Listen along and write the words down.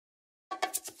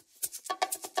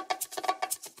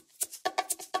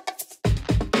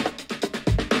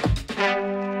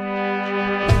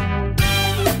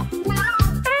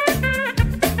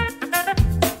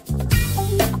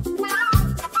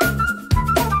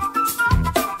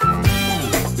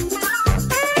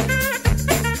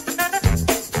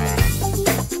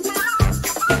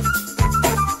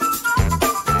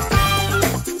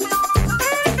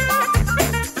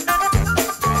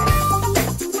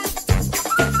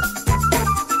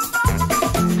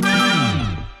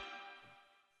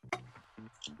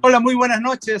Hola, muy buenas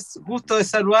noches. Gusto de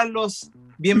saludarlos.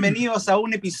 Bienvenidos a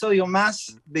un episodio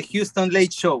más de Houston Late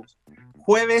Show.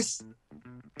 Jueves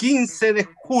 15 de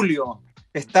julio.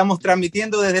 Estamos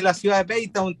transmitiendo desde la ciudad de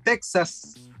Baytown,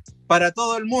 Texas, para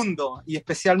todo el mundo y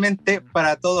especialmente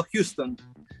para todo Houston,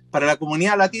 para la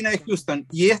comunidad latina de Houston.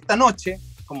 Y esta noche,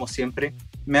 como siempre,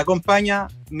 me acompaña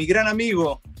mi gran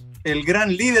amigo, el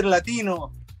gran líder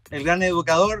latino, el gran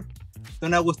educador,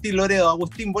 don Agustín Loredo.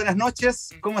 Agustín, buenas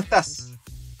noches. ¿Cómo estás?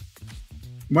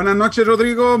 Buenas noches,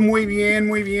 Rodrigo. Muy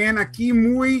bien. Aquí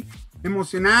muy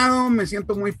emocionado. Me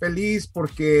siento muy feliz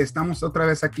porque estamos otra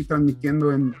vez aquí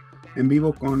transmitiendo en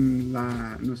vivo con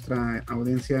nuestra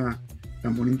audiencia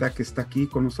tan bonita que está aquí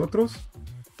con nosotros.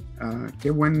 Qué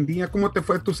buen día. ¿Cómo te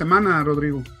fue tu semana,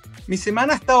 Rodrigo? Mi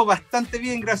semana ha estado bastante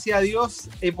bien, gracias a Dios.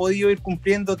 He podido ir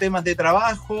cumpliendo temas de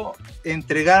trabajo,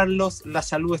 entregarlos. La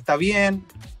salud está bien,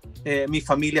 mi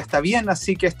familia está bien,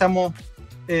 así que estamos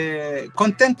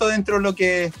contentos dentro de lo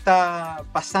que está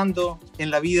pasando en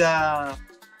la vida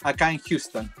acá en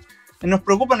Houston. Nos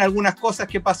preocupan algunas cosas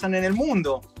que pasan en el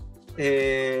mundo.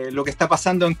 Lo que está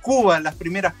pasando en Cuba, las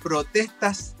primeras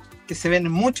protestas que se ven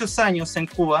en muchos años en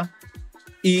Cuba.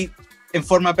 Y en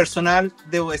forma personal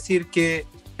debo decir que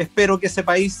espero que ese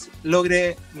país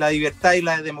logre la libertad y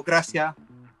la democracia,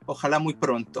 ojalá muy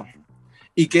pronto.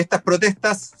 Y que estas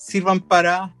protestas sirvan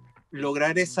para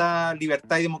lograr esa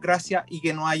libertad y democracia y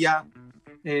que no haya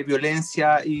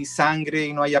violencia y sangre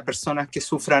y no haya personas que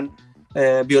sufran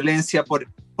violencia por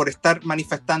estar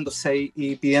manifestándose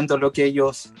y pidiendo lo que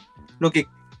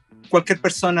cualquier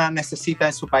persona necesita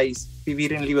en su país,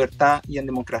 vivir en libertad y en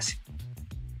democracia.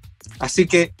 Así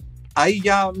que ahí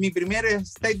ya mi primer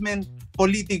statement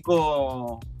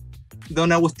político,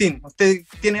 don Agustín. ¿Usted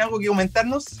tiene algo que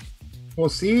comentarnos?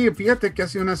 Pues sí, fíjate que ha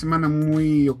sido una semana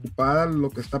muy ocupada lo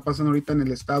que está pasando ahorita en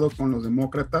el estado con los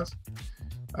demócratas,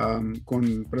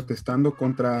 protestando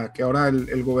contra que ahora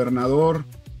el gobernador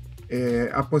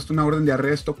ha puesto una orden de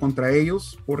arresto contra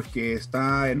ellos porque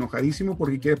está enojadísimo,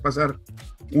 porque quiere pasar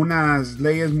unas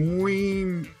leyes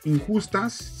muy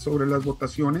injustas sobre las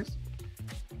votaciones.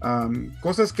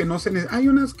 Cosas que no hay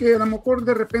unas que a lo mejor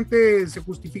de repente se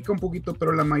justifica un poquito,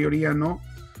 pero la mayoría no.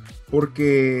 ¿Por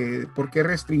qué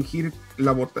restringir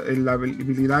la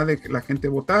habilidad de la gente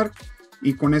votar?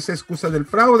 Y con esa excusa del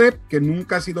fraude, que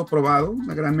nunca ha sido probado,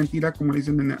 una gran mentira, como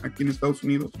dicen aquí en Estados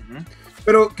Unidos. Uh-huh.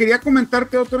 Pero quería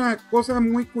comentarte otra cosa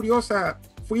muy curiosa.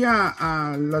 Fui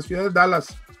a la ciudad de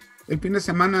Dallas el fin de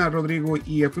semana, Rodrigo,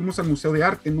 y fuimos al Museo de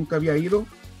Arte. Nunca había ido.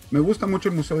 Me gusta mucho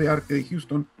el Museo de Arte de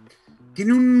Houston.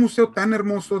 Tiene un museo tan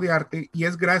hermoso de arte y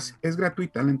es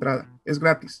gratuita la entrada, es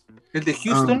gratis. ¿El de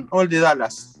Houston o el de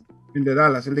Dallas? El de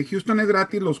Dallas. El de Houston es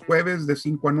gratis los jueves de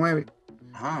 5 a 9.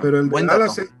 Pero el de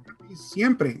Dallas es gratis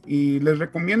siempre. Y les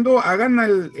recomiendo, hagan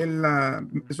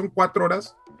son 4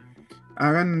 horas,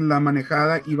 hagan la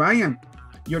manejada y vayan.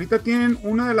 Y ahorita tienen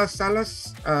una de las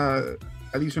salas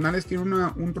adicionales, tiene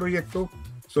un proyecto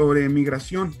sobre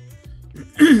migración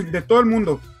de todo el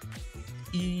mundo.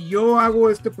 Y yo hago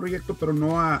este proyecto, pero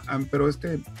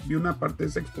vi una parte de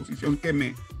esa exposición que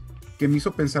me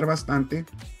hizo pensar bastante,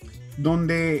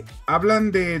 donde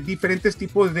hablan de diferentes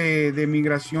tipos de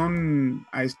migración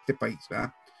a este país,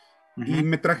 ¿verdad? Uh-huh. Y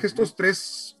me traje estos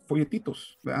 3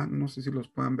 folletitos, ¿verdad? No sé si los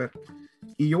puedan ver.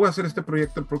 Y yo voy a hacer este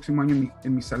proyecto el próximo año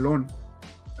en mi salón.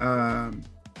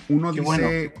 Uno dice, bueno,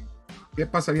 ¿qué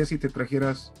pasaría si te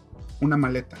trajeras una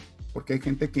maleta? Porque hay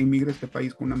gente que inmigra a este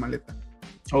país con una maleta.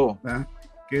 ¿Verdad?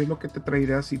 ¿Qué es lo que te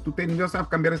traerías? Si tú te ibas a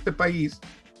cambiar a este país,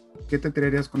 ¿qué te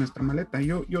traerías con esta maleta?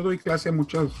 Yo doy clase a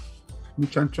muchos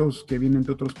muchachos que vienen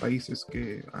de otros países,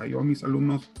 que yo a mis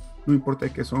alumnos, no importa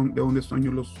de dónde son,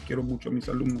 yo los quiero mucho a mis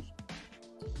alumnos.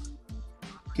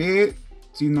 Que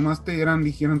si nomás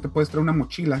dijeran, te puedes traer una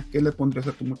mochila, ¿qué le pondrías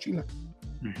a tu mochila?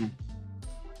 Uh-huh.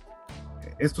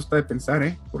 Esto está de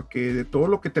pensar, porque de todo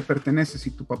lo que te pertenece,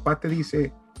 si tu papá te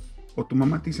dice, o tu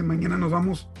mamá te dice, mañana nos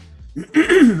vamos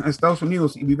a Estados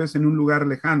Unidos y vives en un lugar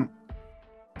lejano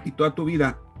y toda tu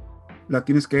vida la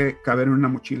tienes que caber en una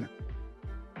mochila,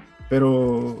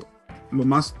 pero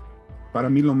para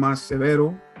mí lo más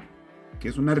severo, que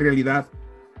es una realidad,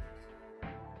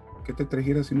 ¿qué te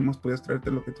trajeras si nomás podías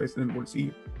traerte lo que traes en el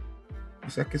bolsillo? O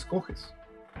sea, ¿qué escoges?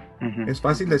 Uh-huh. Es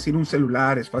fácil decir un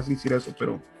celular, es fácil decir eso,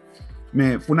 pero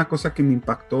fue una cosa que me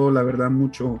impactó, la verdad,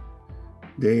 mucho,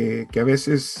 de que a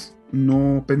veces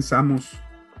no pensamos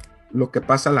lo que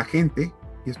pasa a la gente,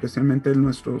 y especialmente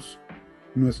nuestros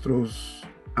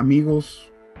amigos,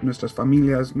 nuestras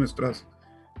familias, nuestras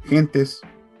gentes,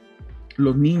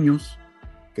 los niños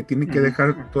que tienen que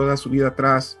dejar toda su vida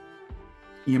atrás.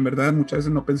 Y en verdad muchas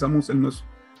veces no pensamos en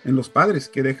los padres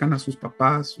que dejan a sus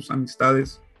papás, sus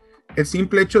amistades, El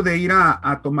simple hecho de ir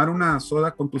a tomar una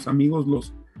soda con tus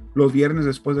amigos los viernes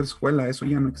después de la escuela, eso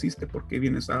ya no existe porque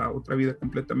vienes a otra vida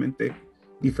completamente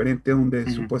diferente donde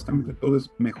supuestamente todo es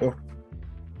mejor.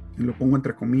 Y lo pongo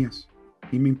entre comillas.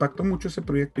 Y me impactó mucho ese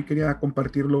proyecto y quería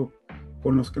compartirlo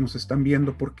con los que nos están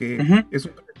viendo porque es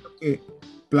un proyecto que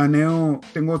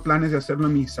tengo planes de hacerlo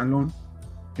en mi salón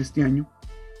este año,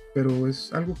 pero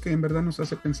es algo que en verdad nos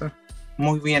hace pensar.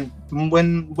 Muy bien, un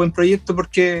buen proyecto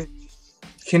porque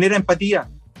genera empatía,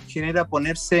 genera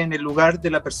ponerse en el lugar de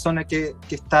la persona que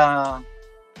está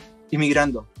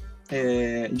inmigrando.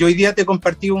 Yo hoy día te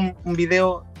compartí un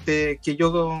video de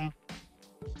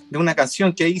una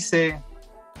canción que hice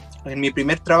en mi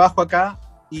primer trabajo acá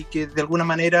y que de alguna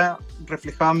manera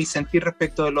reflejaba mi sentir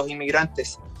respecto de los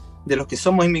inmigrantes, de los que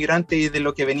somos inmigrantes y de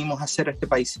lo que venimos a hacer a este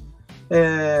país.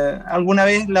 Alguna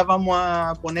vez la vamos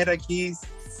a poner aquí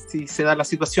si se da la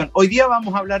situación. Hoy día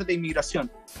vamos a hablar de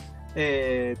inmigración.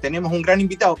 Tenemos un gran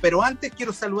invitado, pero antes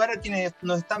quiero saludar a quienes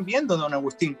nos están viendo, don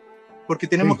Agustín, porque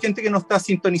tenemos gente que nos está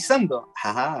sintonizando.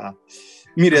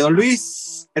 Mire, don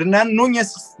Luis Hernán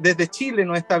Núñez desde Chile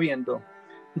nos está viendo.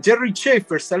 Jerry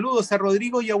Schaefer, saludos a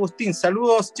Rodrigo y Agustín.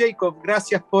 Saludos, Jacob,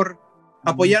 gracias por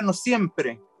apoyarnos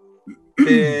siempre.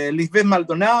 Lisbeth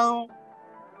Maldonado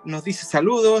nos dice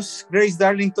saludos. Grace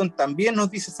Darlington también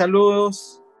nos dice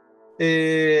saludos.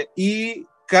 Y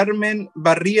Carmen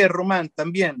Barrié Román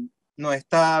también nos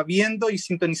está viendo y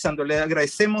sintonizando. Le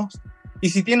agradecemos. Y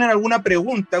si tienen alguna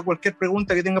pregunta, cualquier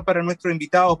pregunta que tengan para nuestros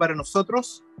invitados o para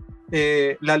nosotros,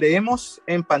 la leemos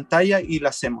en pantalla y la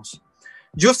hacemos.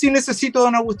 Yo sí necesito,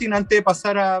 don Agustín, antes de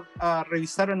pasar a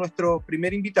revisar a nuestro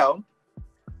primer invitado,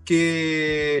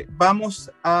 que vamos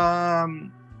a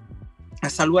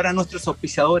saludar a nuestros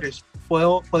auspiciadores.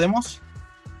 ¿Podemos?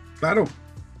 Claro,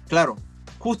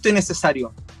 justo y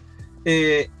necesario.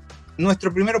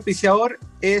 Nuestro primer auspiciador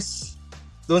es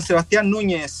don Sebastián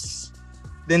Núñez,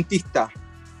 dentista.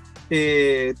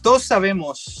 Todos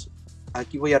sabemos,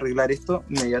 aquí voy a arreglar esto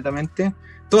inmediatamente,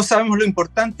 todos sabemos lo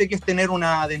importante que es tener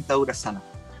una dentadura sana.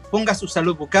 Ponga su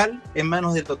salud bucal en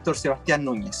manos del doctor Sebastián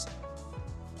Núñez.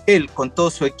 Él, con todo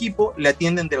su equipo, le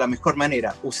atienden de la mejor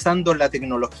manera, usando la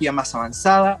tecnología más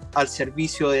avanzada al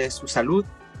servicio de su salud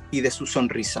y de su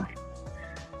sonrisa.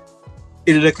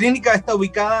 La clínica está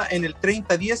ubicada en el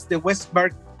 3010 de West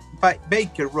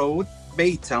Baker Road,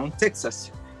 Baytown,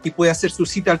 Texas, y puede hacer su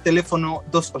cita al teléfono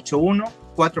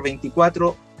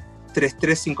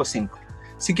 281-424-3355.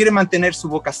 Si quiere mantener su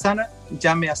boca sana,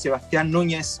 llame a Sebastián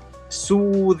Núñez,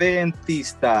 su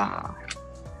dentista.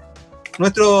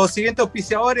 Nuestro siguiente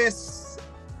auspiciador es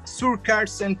Sur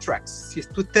Cars and Trucks. Si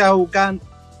usted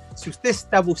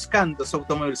está buscando su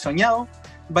automóvil soñado,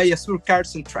 vaya a Sur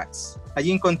Cars and Trucks.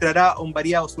 Allí encontrará un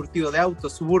variado surtido de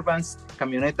autos, suburbans,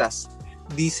 camionetas,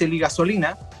 diésel y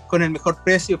gasolina, con el mejor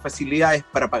precio y facilidades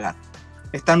para pagar.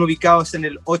 Están ubicados en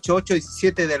el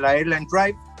 8817 de la Airline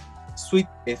Drive, Suite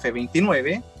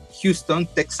F29, Houston,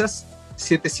 Texas,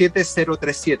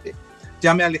 77037.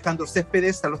 Llame a Alejandro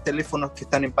Céspedes a los teléfonos que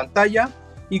están en pantalla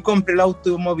y compre el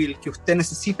automóvil que usted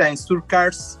necesita en Sur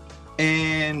Cars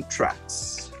and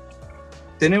Trucks.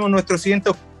 Tenemos nuestro siguiente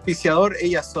auspiciador.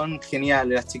 Ellas son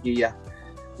geniales, las chiquillas.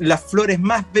 Las flores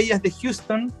más bellas de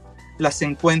Houston las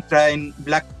encuentra en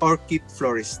Black Orchid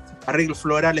Florist. Arreglos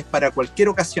florales para cualquier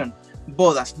ocasión.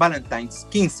 Bodas, Valentines,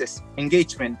 15,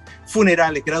 engagement,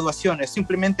 funerales, graduaciones,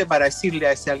 simplemente para decirle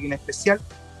a ese alguien especial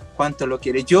cuánto lo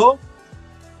quiere. Yo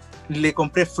le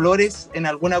compré flores en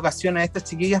alguna ocasión a estas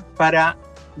chiquillas para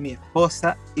mi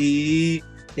esposa y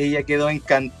ella quedó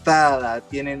encantada.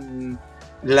 Tienen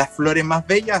las flores más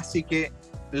bellas, así que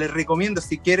les recomiendo,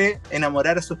 si quiere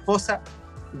enamorar a su esposa,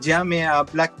 llame a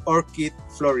Black Orchid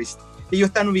Florist. Ellos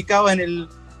están ubicados en el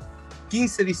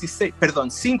 516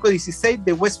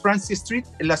 de West Francis Street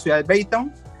en la ciudad de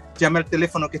Baytown. Llame al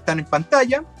teléfono que están en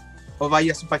pantalla o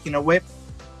vaya a su página web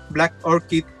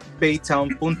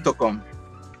blackorchidbaytown.com.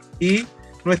 Y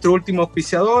nuestro último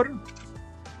auspiciador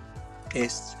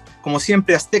es, como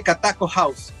siempre, Azteca Taco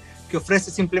House, que ofrece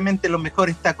simplemente los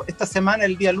mejores tacos. Esta semana,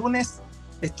 el día lunes,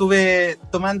 estuve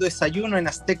tomando desayuno en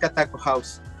Azteca Taco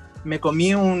House. Me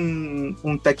comí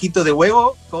un taquito de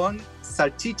huevo con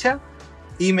salchicha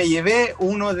y me llevé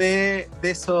uno de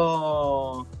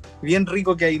esos bien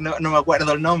rico que hay, no me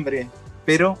acuerdo el nombre,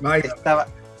 pero estaba...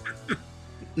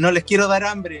 No les quiero dar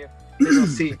hambre, pero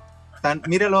sí.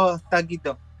 Mira los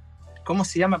taquitos. ¿Cómo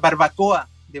se llama? Barbacoa,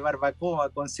 de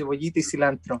barbacoa con cebollita y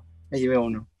cilantro. Me llevé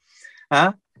uno.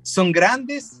 Son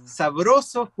grandes,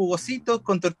 sabrosos, jugositos,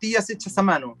 con tortillas hechas a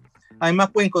mano.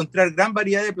 Además puede encontrar gran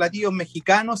variedad de platillos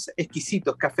mexicanos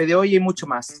exquisitos, café de olla y mucho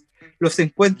más. Los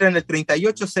encuentra en el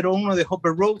 3801 de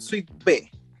Hopper Road, Suite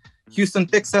B, Houston,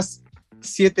 Texas,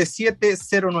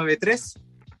 77093.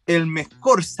 El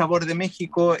mejor sabor de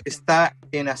México está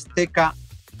en Azteca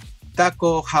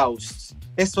Taco House.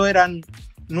 Eso eran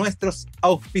nuestros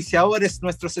auspiciadores,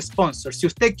 nuestros sponsors. Si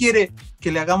usted quiere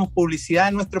que le hagamos publicidad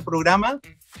en nuestro programa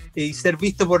y ser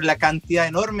visto por la cantidad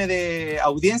enorme de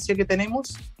audiencia que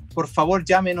tenemos, por favor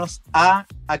llámenos ¿a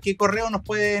qué correo nos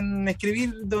pueden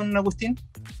escribir, don Agustín?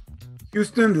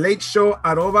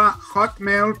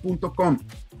 HoustonLateShow@hotmail.com.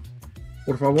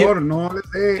 Por favor,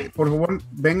 por favor,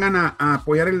 vengan a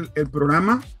apoyar el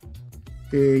programa,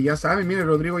 que ya saben, mire,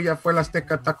 Rodrigo ya fue a la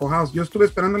Azteca Taco House. Yo estuve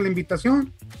esperando la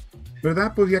invitación,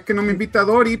 ¿verdad? Pues ya que no me invita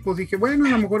Dori, pues dije, bueno, a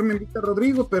lo mejor me invita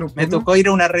Rodrigo, pero... Pues me tocó ir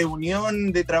a una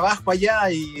reunión de trabajo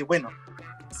allá y bueno,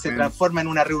 se transforma en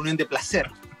una reunión de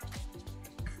placer.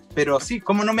 Pero sí,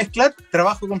 ¿cómo no mezclar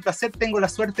trabajo con placer? Tengo la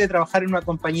suerte de trabajar en una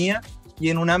compañía y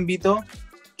en un ámbito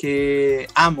que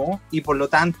amo, y por lo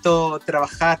tanto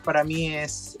trabajar para mí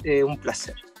es un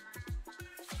placer.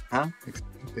 ¿Ah?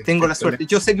 Tengo la suerte.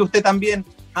 Yo sé que usted también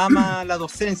ama la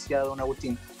docencia, don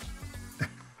Agustín.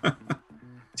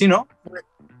 ¿Sí, no?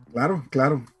 Claro,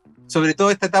 claro. Sobre todo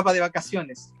esta etapa de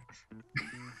vacaciones.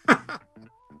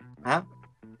 ¿Ah?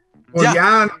 Pues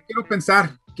ya no quiero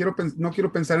pensar. No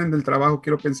quiero pensar en el trabajo,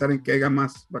 quiero pensar en que haya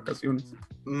más vacaciones.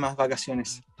 Más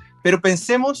vacaciones. Pero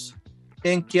pensemos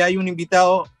en que hay un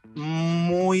invitado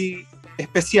muy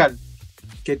especial,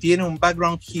 que tiene un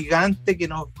background gigante que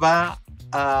nos va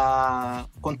a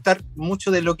contar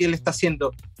mucho de lo que él está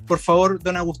haciendo. Por favor,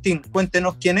 don Agustín,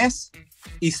 cuéntenos quién es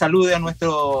y salude a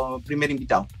nuestro primer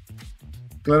invitado.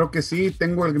 Claro que sí,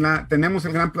 tenemos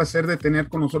el gran placer de tener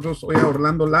con nosotros hoy a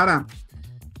Orlando Lara,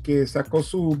 que sacó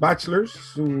su bachelor's,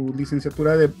 su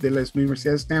licenciatura de la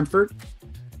Universidad de Stanford,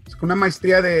 con una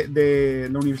maestría de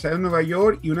la Universidad de Nueva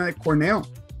York y una de Cornell.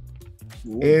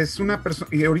 Es una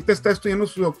persona, y ahorita está estudiando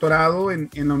su doctorado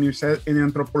en la universidad, en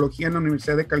antropología en la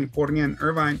Universidad de California en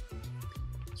Irvine.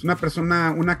 Es una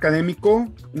persona, un académico,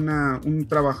 un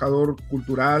trabajador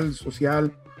cultural,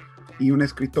 social y un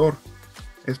escritor.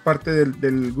 Es parte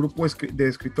del grupo de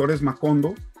escritores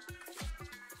Macondo.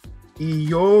 Y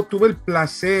yo tuve el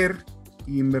placer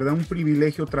y en verdad un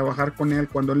privilegio trabajar con él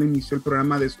cuando él inició el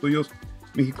programa de estudios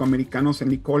mexicoamericanos en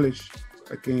Lee College,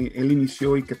 que él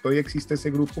inició y que todavía existe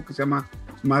ese grupo que se llama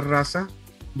Más Raza,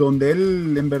 donde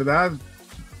él en verdad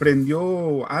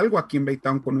prendió algo aquí en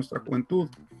Baytown con nuestra juventud.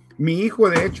 Mi hijo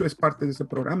de hecho es parte de ese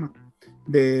programa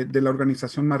de la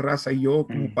organización Más Raza, y yo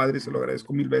como padre se lo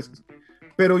agradezco 1000 veces.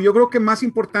 Pero yo creo que más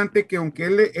importante, que aunque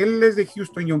él es de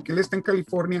Houston y aunque él está en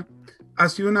California, ha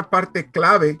sido una parte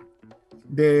clave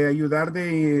de ayudar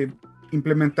de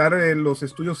implementar los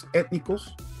estudios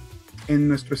étnicos en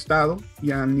nuestro estado y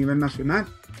a nivel nacional.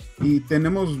 Y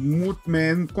tenemos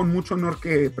con mucho honor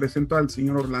que presento al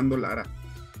señor Orlando Lara.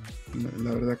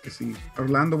 La verdad que sí.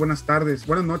 Orlando, buenas tardes,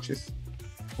 buenas noches.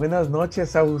 Buenas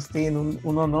noches, Agustín.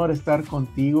 Un honor estar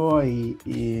contigo y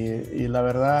la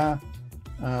verdad,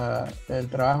 el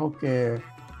trabajo que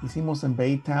hicimos en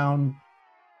Baytown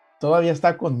todavía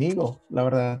está conmigo, la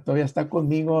verdad, todavía está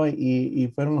conmigo,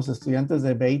 y fueron los estudiantes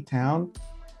de Baytown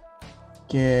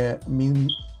que me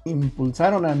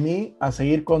impulsaron a mí a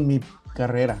seguir con mi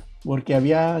carrera, porque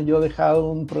había yo dejado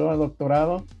un programa de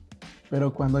doctorado,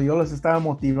 pero cuando yo los estaba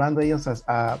motivando a ellos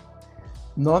a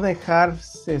no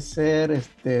dejarse ser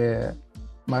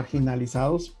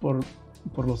marginalizados por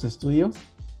los estudios,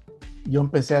 yo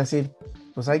empecé a decir,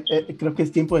 pues creo que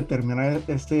es tiempo de terminar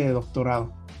este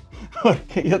doctorado,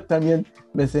 porque yo también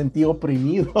me sentí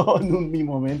oprimido en mi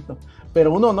momento.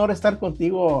 Pero un honor estar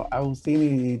contigo, Agustín,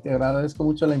 y te agradezco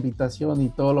mucho la invitación y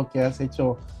todo lo que has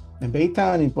hecho en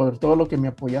Baytown y por todo lo que me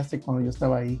apoyaste cuando yo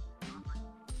estaba ahí.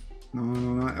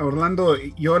 No, Orlando,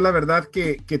 yo la verdad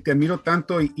que te admiro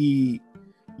tanto, y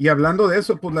hablando de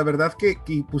eso, pues la verdad que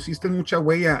pusiste mucha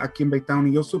huella aquí en Baytown,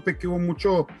 y yo supe que hubo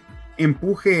mucho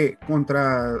empuje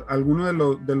contra alguno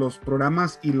de los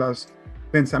programas y los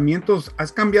pensamientos.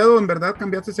 Has cambiado, en verdad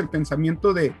cambiaste el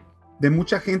pensamiento de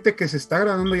mucha gente que se está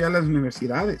graduando ya en las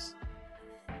universidades,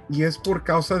 y es por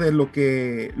causa de lo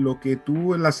que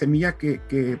tú, la semilla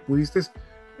que pudiste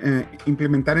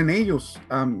implementar en ellos.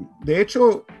 De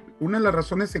hecho, una de las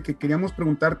razones de que queríamos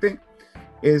preguntarte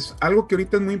es algo que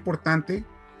ahorita es muy importante,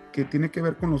 que tiene que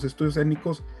ver con los estudios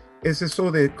étnicos, es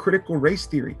eso de Critical Race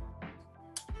Theory.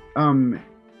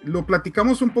 Lo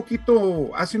platicamos un poquito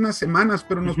hace unas semanas,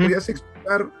 pero nos podías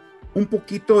explicar un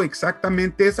poquito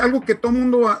exactamente. Es algo que todo el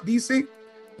mundo dice,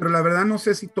 pero la verdad no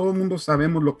sé si todo el mundo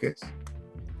sabemos lo que es.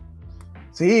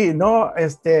 Sí, no,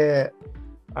 es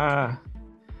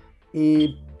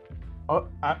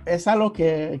algo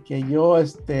que yo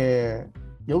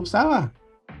usaba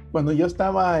cuando yo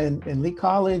estaba en Lee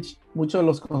College, muchos de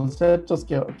los conceptos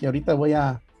que ahorita voy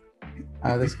a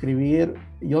describir,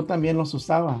 yo también los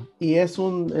usaba. Y es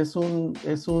un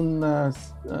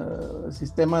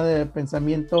sistema de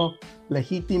pensamiento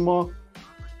legítimo.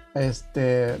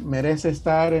 Merece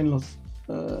estar en los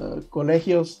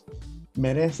colegios,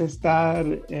 merece estar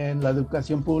en la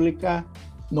educación pública.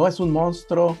 No es un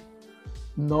monstruo,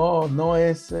 no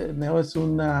es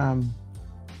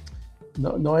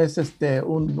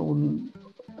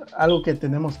algo que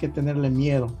tenemos que tenerle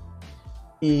miedo.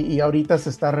 Y ahorita se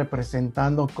está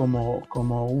representando como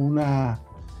un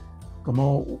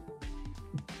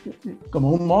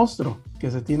monstruo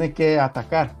que se tiene que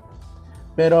atacar.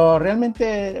 Pero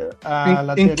realmente...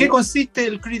 ¿En qué consiste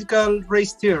el Critical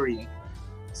Race Theory?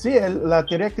 Sí, la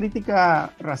teoría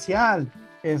crítica racial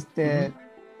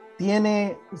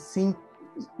tiene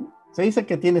se dice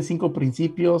que tiene 5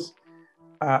 principios.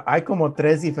 Hay como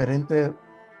 3 diferentes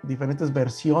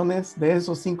versiones de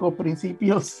esos 5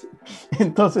 principios.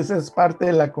 Entonces es parte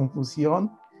de la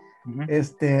confusión.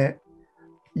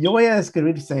 Yo voy a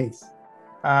describir 6.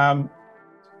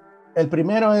 El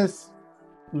primero es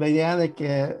la idea de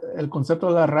que el concepto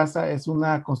de la raza es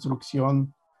una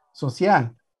construcción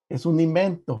social, es un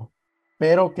invento,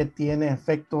 pero que tiene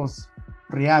efectos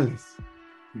reales.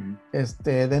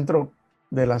 Dentro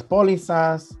de las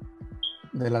pólizas,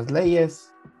 de las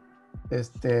leyes,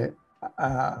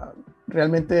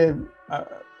 realmente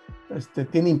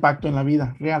tiene impacto en la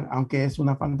vida real, aunque es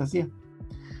una fantasía.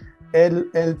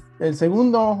 El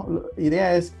segundo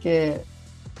idea es que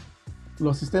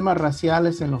los sistemas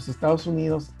raciales en los Estados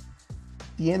Unidos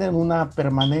tienen una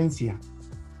permanencia,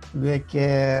 de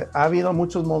que ha habido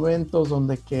muchos momentos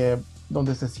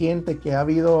donde se siente que ha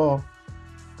habido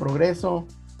progreso,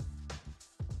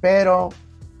 pero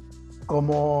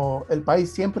como el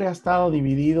país siempre ha estado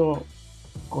dividido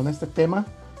con este tema,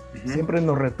 siempre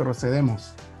nos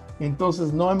retrocedemos.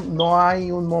 Entonces no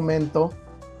hay un momento,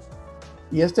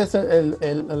 y esta es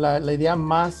la idea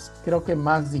creo que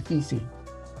más difícil,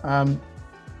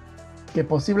 que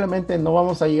posiblemente no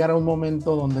vamos a llegar a un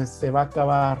momento donde se va a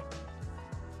acabar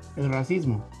el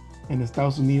racismo en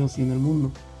Estados Unidos y en el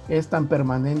mundo. Es tan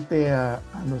permanente a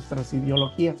nuestras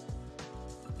ideologías.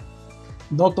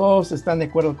 No todos están de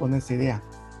acuerdo con esa idea,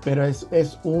 pero es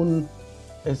un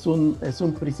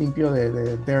principio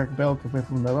de Derek Bell, que fue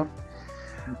fundador.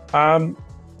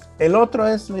 El otro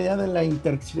es la idea de la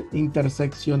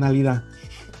interseccionalidad,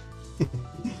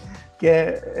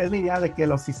 que es la idea de que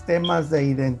los sistemas de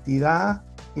identidad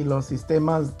y los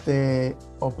sistemas de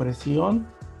opresión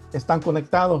están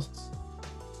conectados,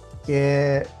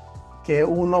 que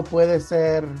uno puede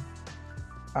ser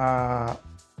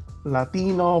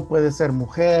latino, puede ser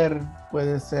mujer,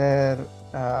 puede ser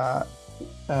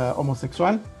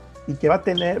homosexual, y que va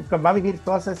a vivir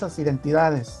todas esas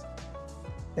identidades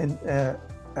en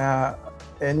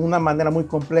una manera muy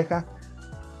compleja,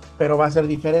 pero va a ser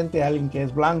diferente a alguien que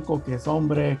es blanco, que es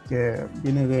hombre, que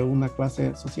viene de una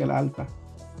clase social alta.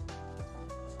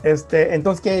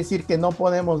 Entonces quiere decir que no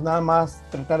podemos nada más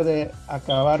tratar de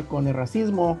acabar con el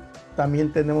racismo,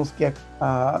 también tenemos que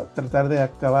tratar de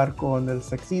acabar con el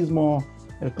sexismo,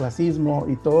 el clasismo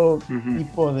y todo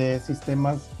tipo de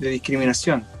sistemas de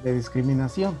discriminación.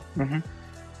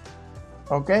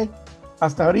 Ok,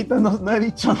 hasta ahorita no he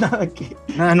dicho nada que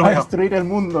va a destruir el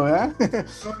mundo, ¿eh?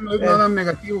 No es nada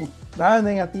negativo. Nada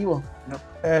negativo. No.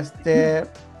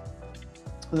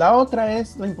 La otra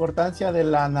es la importancia de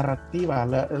la narrativa,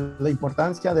 la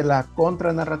importancia de la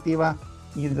contranarrativa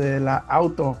y de la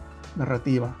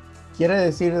autonarrativa. Quiere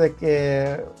decir de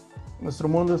que nuestro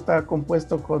mundo está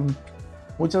compuesto con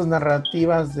muchas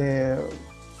narrativas de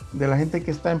la gente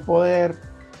que está en poder,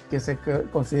 que se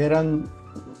consideran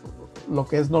lo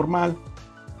que es normal,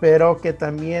 pero que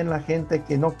también la gente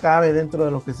que no cabe dentro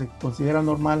de lo que se considera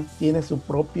normal tiene su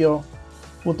propio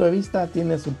punto de vista,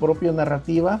 tiene su propia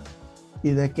narrativa,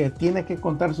 y de que tiene que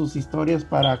contar sus historias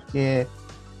para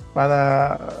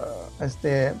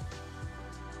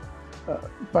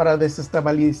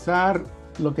desestabilizar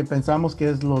lo que pensamos que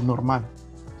es lo normal.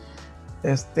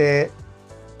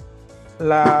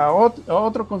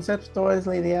 Otro concepto es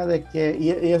la idea de que,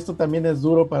 y esto también es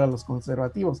duro para los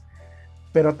conservativos,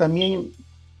 pero también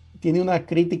tiene una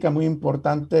crítica muy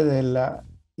importante de las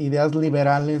ideas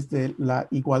liberales de la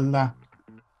igualdad.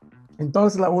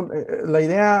 Entonces,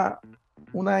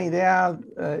 una idea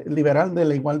liberal de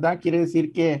la igualdad quiere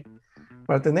decir que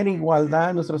para tener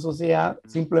igualdad en nuestra sociedad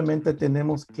simplemente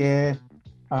tenemos que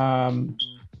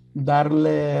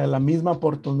darle la misma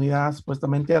oportunidad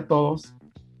supuestamente a todos,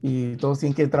 y todos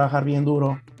tienen que trabajar bien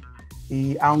duro,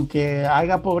 y aunque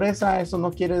haya pobreza, eso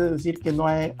no quiere decir que no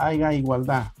haya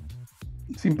igualdad.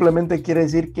 simplemente quiere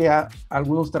decir que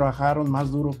algunos trabajaron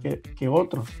más duro que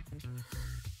otros.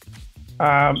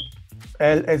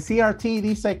 El CRT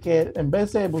dice que en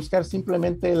vez de buscar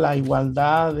simplemente la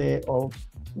igualdad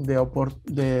de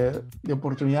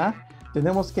oportunidad,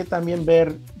 tenemos que también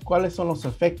ver cuáles son los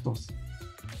efectos,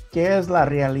 qué es la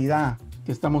realidad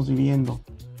que estamos viviendo.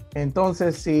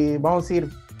 Entonces, si vamos a decir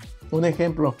un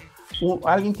ejemplo,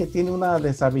 alguien que tiene una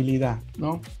deshabilidad,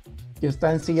 ¿no? Que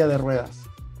está en silla de ruedas.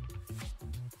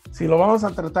 Si lo vamos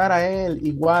a tratar a él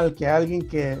igual que a alguien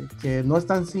que no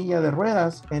está en silla de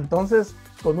ruedas, entonces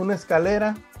con una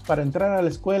escalera para entrar a la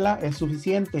escuela es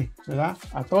suficiente, ¿verdad?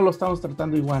 A todos lo estamos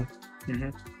tratando igual.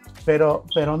 Uh-huh.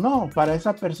 Pero no, para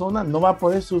esa persona no va a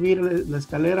poder subir la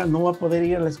escalera, no va a poder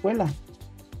ir a la escuela.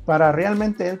 Para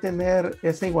realmente él tener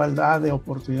esa igualdad de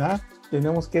oportunidad,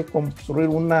 tenemos que construir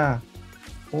una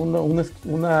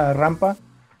rampa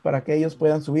para que ellos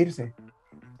puedan subirse.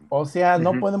 O sea,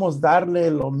 no podemos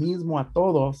darle lo mismo a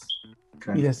todos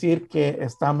y decir que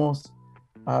estamos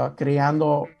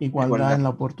creando igualdad en la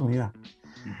oportunidad.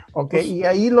 Okay, y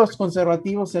ahí los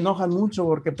conservativos se enojan mucho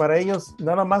porque para ellos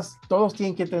nada más todos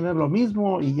tienen que tener lo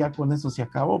mismo y ya con eso se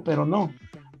acabó, pero no,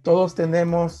 todos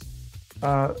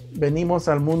venimos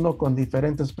al mundo con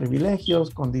diferentes privilegios,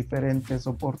 con diferentes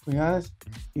oportunidades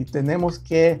y tenemos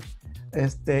que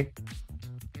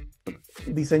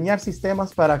diseñar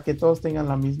sistemas para que todos tengan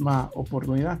la misma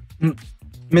oportunidad.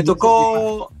 Me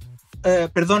tocó,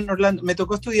 perdón Orlando, me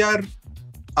tocó estudiar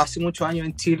hace muchos años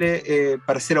en Chile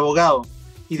para ser abogado.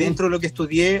 Y dentro de lo que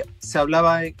estudié se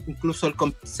hablaba incluso del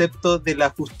concepto de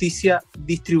la justicia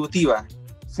distributiva.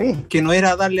 Sí. Que no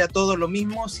era darle a todos lo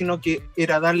mismo, sino que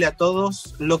era darle a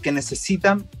todos lo que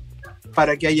necesitan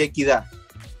para que haya equidad.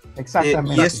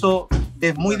 Exactamente. Y eso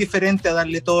es muy diferente a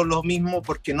darle todos lo mismo,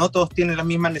 porque no todos tienen las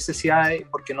mismas necesidades,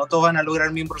 porque no todos van a lograr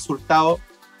el mismo resultado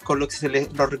con los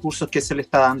recursos que se les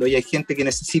está dando. Y hay gente que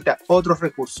necesita otros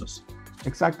recursos.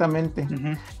 Exactamente.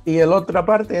 Uh-huh. Y la otra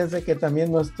parte es de que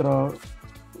también nuestro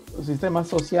sistema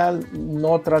social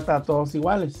no trata a todos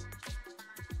iguales.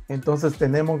 Entonces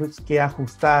tenemos que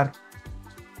ajustar.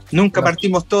 Nunca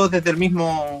partimos todos desde el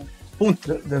mismo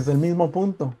punto. Desde el mismo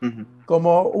punto. Uh-huh.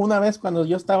 Como una vez cuando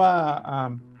yo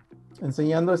estaba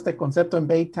enseñando este concepto en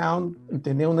Baytown,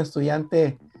 tenía un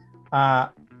estudiante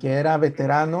que era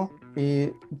veterano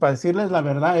y para decirles la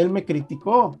verdad, él me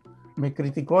criticó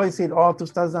decir, tú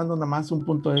estás dando nada más un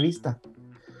punto de vista.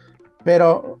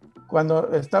 Pero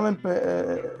cuando estaba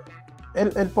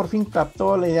él por fin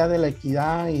captó la idea de la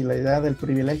equidad y la idea del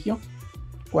privilegio,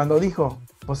 cuando dijo,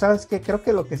 pues sabes qué, creo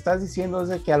que lo que estás diciendo es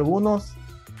de que algunos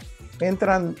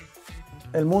entran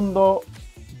el mundo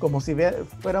como si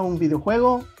fuera un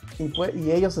videojuego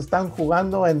y ellos están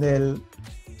jugando en el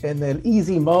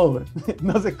easy mode,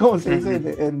 no sé cómo se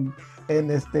dice en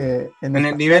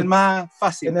el nivel más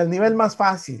fácil. En el nivel más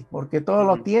fácil, porque todo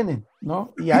lo tienen,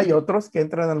 ¿no? Y hay otros que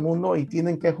entran al mundo y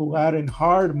tienen que jugar en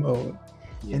hard mode,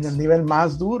 en el nivel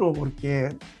más duro,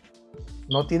 porque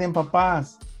no tienen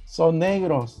papás, son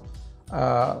negros,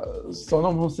 son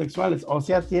homosexuales, o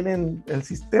sea, tienen el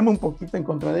sistema un poquito en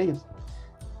contra de ellos.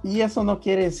 Y eso no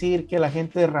quiere decir que la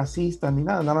gente es racista ni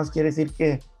nada, nada más quiere decir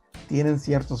que tienen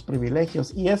ciertos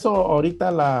privilegios. Y eso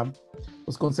ahorita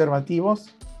los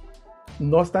conservativos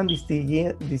no están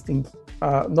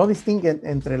no distinguen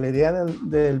entre la idea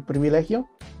del privilegio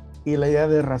y la idea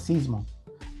del racismo.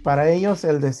 Para ellos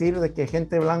el decir de que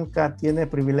gente blanca tiene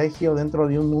privilegio dentro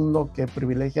de un mundo que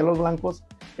privilegia a los blancos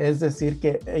es decir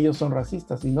que ellos son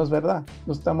racistas, y no es verdad,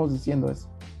 no estamos diciendo eso.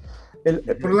 El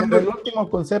último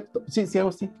concepto, sí,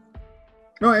 Agustín.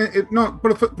 No,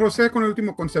 procede con el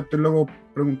último concepto y luego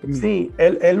pregunto. Sí,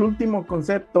 el último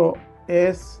concepto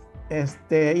es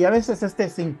y a veces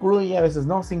se incluye, a veces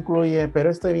no se incluye, pero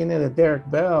viene de Derek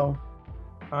Bell,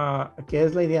 que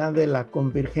es la idea de la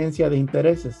convergencia de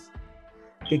intereses,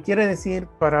 que quiere decir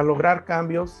para lograr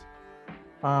cambios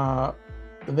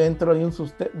dentro de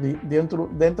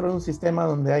un sistema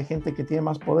donde hay gente que tiene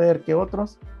más poder que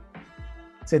otros,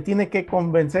 se tiene que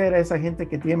convencer a esa gente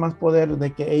que tiene más poder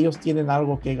de que ellos tienen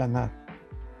algo que ganar.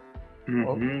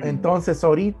 Uh-huh. Entonces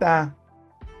ahorita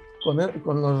con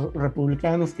los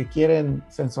republicanos que quieren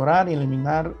censurar y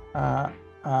eliminar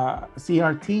a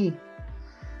CRT,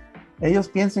 ellos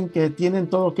piensan que tienen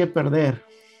todo que perder,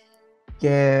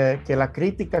 que la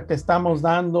crítica que estamos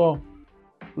dando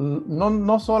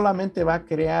no solamente va a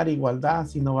crear igualdad,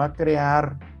 sino va a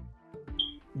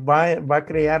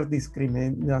crear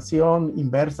discriminación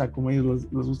inversa, como ellos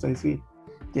les gusta decir,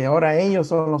 que ahora ellos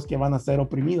son los que van a ser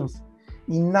oprimidos.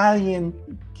 Y nadie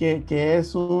que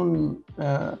es un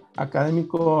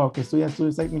académico o que estudia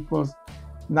estudios técnicos,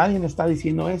 nadie está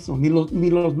diciendo eso, ni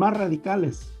los más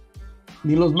radicales.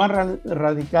 ni los más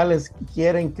radicales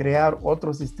quieren crear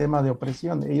otro sistema de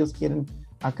opresión. Ellos quieren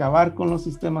acabar con los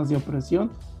sistemas de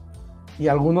opresión, y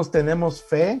algunos tenemos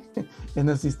fe en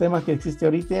el sistema que existe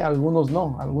ahorita, algunos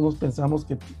no. Algunos pensamos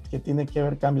que tiene que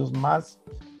haber cambios más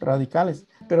radicales,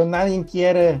 pero nadie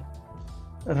quiere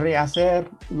rehacer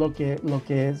lo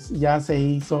que ya se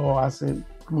hizo hace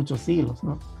muchos siglos,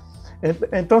 ¿no?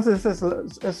 Entonces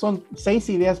son 6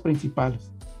 ideas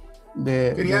principales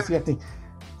de 7.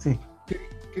 Sí.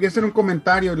 Quería hacer un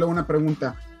comentario y luego una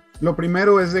pregunta. Lo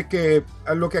primero es de que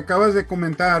lo que acabas de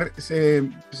comentar se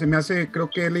me hace, creo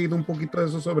que he leído un poquito de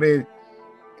eso sobre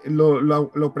la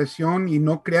opresión y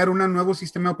no crear un nuevo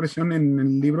sistema de opresión en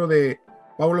el libro de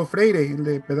Paulo Freire, el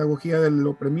de Pedagogía del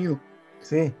Oprimido.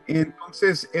 Sí.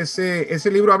 Entonces, ese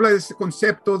libro habla de ese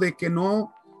concepto de que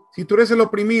no, si tú eres el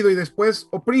oprimido y después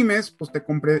oprimes, pues te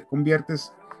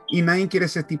conviertes, y nadie quiere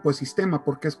ese tipo de sistema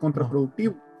porque es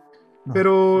contraproductivo. No.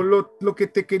 Pero lo que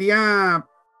te quería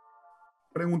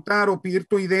preguntar o pedir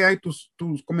tu idea y tus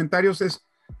comentarios es,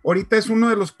 ahorita es uno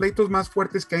de los pleitos más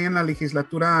fuertes que hay en la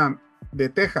legislatura de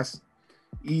Texas,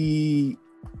 y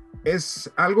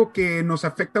es algo que nos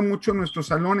afecta mucho en nuestros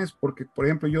salones, porque, por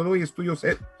ejemplo, yo doy estudios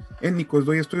étnicos,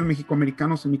 doy estudios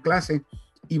mexicoamericanos en mi clase,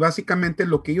 y básicamente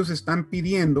lo que ellos están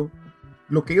pidiendo,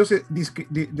 lo que ellos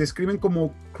describen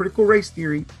como critical race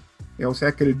theory, o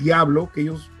sea, que el diablo que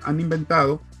ellos han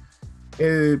inventado,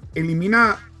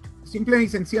 elimina simple y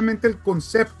sencillamente el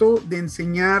concepto de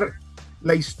enseñar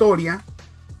la historia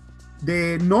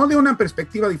no de una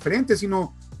perspectiva diferente,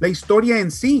 sino la historia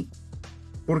en sí.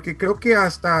 Porque creo que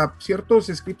hasta ciertos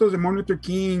escritos de Martin Luther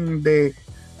King, de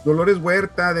Dolores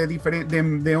Huerta,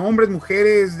 de hombres,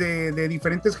 mujeres, de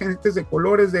diferentes gentes de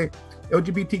colores, de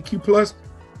LGBTQ+,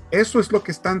 eso es lo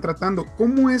que están tratando.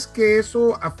 ¿Cómo es que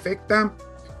eso afecta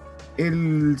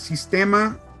el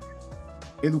sistema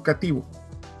educativo?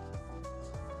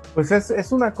 Pues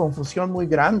es una confusión muy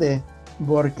grande,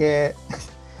 porque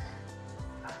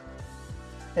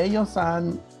ellos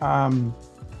ha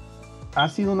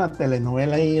sido una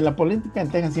telenovela, y la política en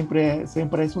Texas siempre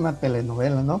es una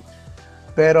telenovela, ¿no?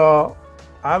 Pero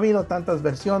ha habido tantas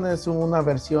versiones. Hubo una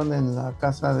versión en la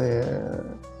Casa de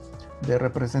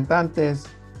Representantes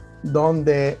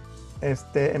donde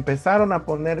empezaron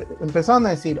a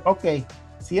decir, ok,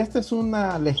 si esta es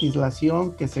una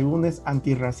legislación que según es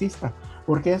antirracista,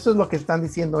 porque eso es lo que están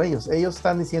diciendo ellos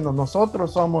están diciendo,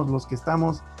 nosotros somos los que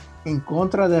estamos en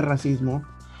contra del racismo,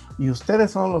 y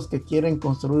ustedes son los que quieren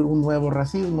construir un nuevo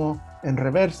racismo en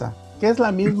reversa, que es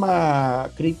la misma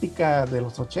crítica de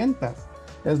los 80s,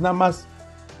 es nada más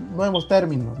nuevos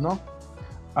términos, ¿no?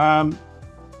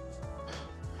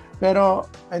 Pero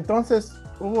entonces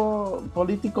hubo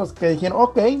políticos que dijeron,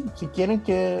 ok, si quieren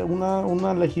que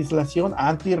una legislación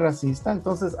antirracista,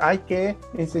 entonces hay que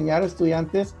enseñar a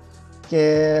estudiantes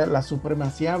que la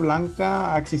supremacía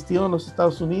blanca ha existido en los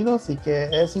Estados Unidos y que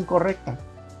es incorrecta.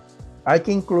 Hay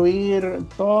que incluir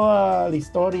toda la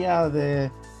historia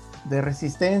de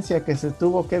resistencia que se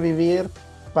tuvo que vivir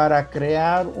para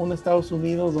crear un Estados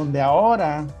Unidos donde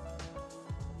ahora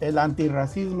el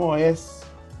antirracismo es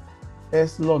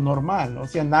lo normal. O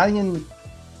sea, nadie,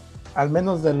 al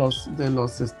menos de los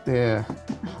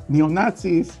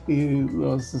neonazis y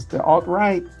los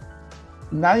alt-right,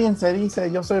 nadie se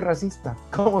dice yo soy racista,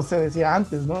 como se decía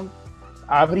antes, ¿no?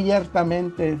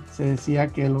 Abiertamente se decía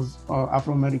que los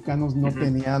afroamericanos no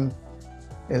tenían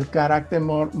el carácter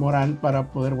moral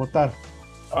para poder votar.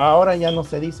 Ahora ya no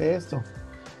se dice esto.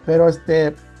 Pero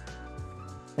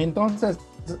entonces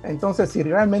si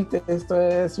realmente esto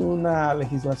es una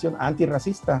legislación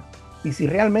antirracista, y si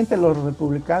realmente los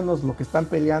republicanos lo que están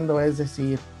peleando es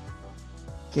decir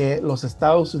que los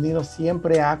Estados Unidos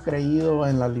siempre ha creído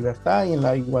en la libertad y en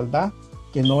la igualdad,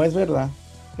 que no es verdad,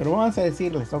 pero vamos a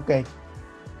decirles, ok,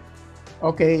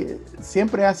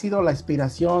 siempre ha sido la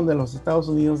inspiración de los Estados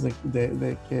Unidos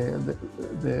de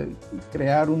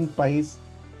crear un país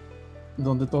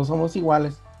donde todos somos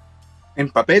iguales. En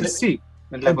papel sí,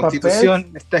 en la Constitución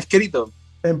papel, está escrito,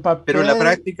 en papel, pero en la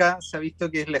práctica se ha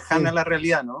visto que es lejana a la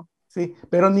realidad, ¿no? Sí,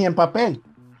 pero ni en papel,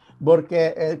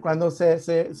 porque cuando se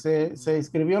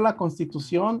escribió la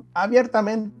Constitución,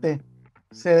 abiertamente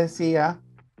se decía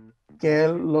que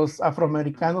los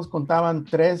afroamericanos contaban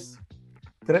tres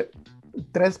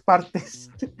partes,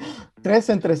 3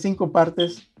 entre 5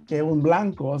 partes que un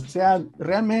blanco. O sea,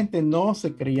 realmente no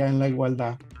se creía en la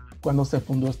igualdad cuando se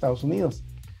fundó Estados Unidos.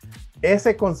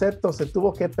 Ese concepto se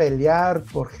tuvo que pelear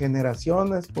por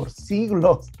generaciones, por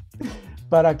siglos,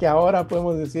 para que ahora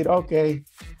podemos decir, ok,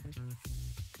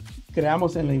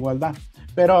 creamos en la igualdad.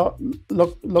 Pero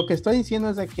lo que estoy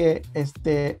diciendo es de que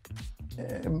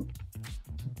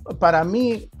para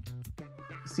mí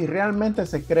si realmente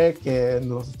se cree que en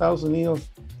los Estados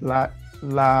Unidos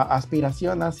la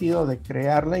aspiración ha sido de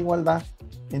crear la igualdad,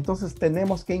 entonces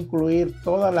tenemos que incluir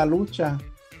toda la lucha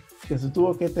que se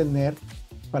tuvo que tener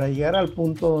para llegar al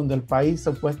punto donde el país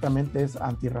supuestamente es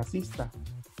antirracista.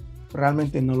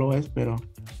 Realmente no lo es, pero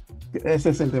ese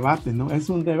es el debate, ¿no? Es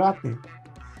un debate.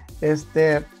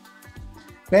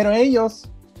 Pero ellos,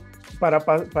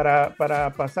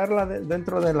 para pasarla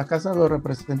dentro de la Casa de los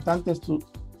Representantes,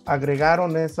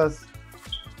 agregaron esos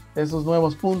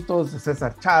nuevos puntos de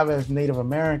César Chávez, Native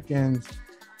Americans,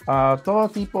 todo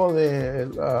tipo de...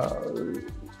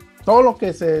 todo lo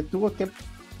que se tuvo que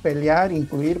pelear,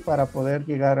 incluir para poder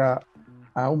llegar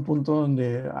a un punto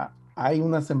donde hay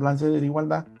una semblanza de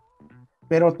igualdad.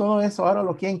 Pero todo eso ahora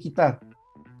lo quieren quitar.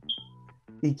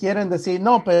 Y quieren decir,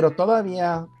 no, pero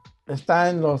todavía está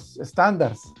en los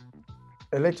estándares.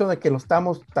 El hecho de que lo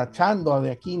estamos tachando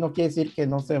de aquí no quiere decir que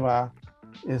no se va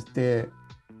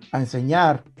a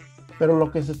enseñar. Pero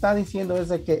lo que se está diciendo es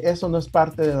de que eso no es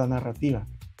parte de la narrativa.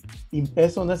 Y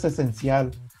eso no es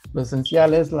esencial. Lo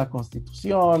esencial es la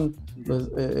Constitución,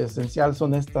 lo esencial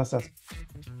son estas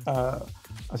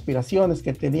aspiraciones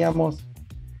que teníamos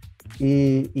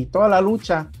y toda la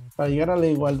lucha para llegar a la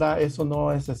igualdad, eso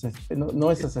no es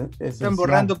esencial. Están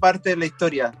borrando parte de la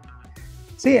historia.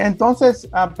 Sí, entonces,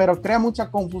 pero crea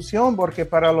mucha confusión porque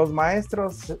para los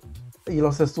maestros y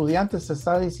los estudiantes se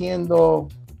está diciendo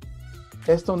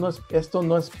esto no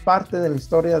es parte de la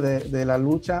historia de la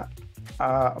lucha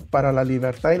para la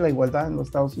libertad y la igualdad en los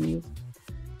Estados Unidos.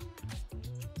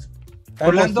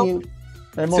 Orlando,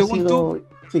 según tú,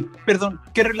 sí. Perdón,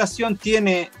 ¿qué relación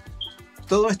tiene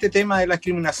todo este tema de la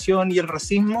discriminación y el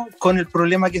racismo con el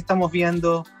problema que estamos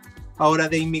viendo ahora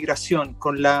de inmigración,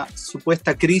 con la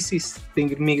supuesta crisis de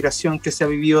inmigración que se ha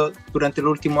vivido durante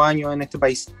los últimos años en este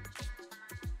país?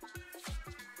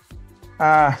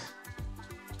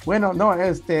 Bueno, no,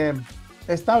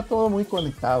 está todo muy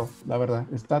conectado, la verdad.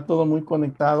 Está todo muy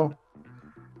conectado.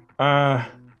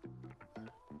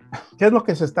 ¿Qué es lo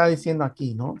que se está diciendo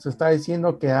aquí, no? Se está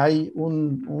diciendo que hay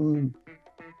una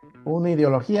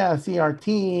ideología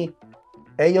CRT.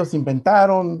 Ellos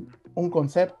inventaron un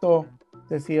concepto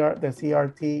de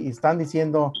CRT y están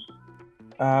diciendo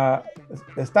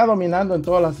está dominando en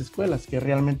todas las escuelas, que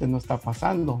realmente no está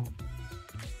pasando.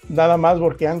 Nada más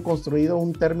porque han construido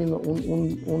un término,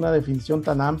 una definición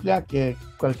tan amplia que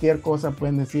cualquier cosa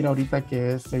pueden decir ahorita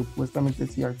que es supuestamente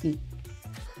CRT.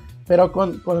 Pero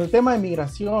con el tema de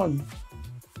migración,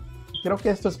 creo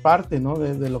que esto es parte, ¿no?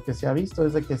 de lo que se ha visto,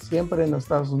 es de que siempre en los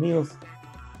Estados Unidos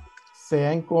se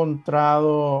ha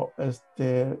encontrado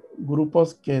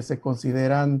grupos que se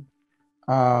consideran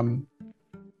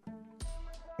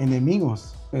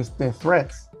enemigos,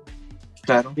 threats.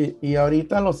 Claro. Y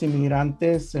ahorita los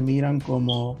inmigrantes se miran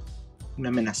como una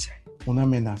amenaza. Una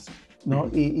amenaza, ¿no?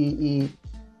 Y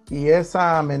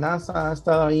esa amenaza ha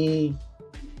estado ahí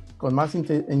con más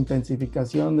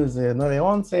intensificación desde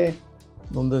 9/11,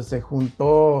 donde se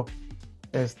juntó,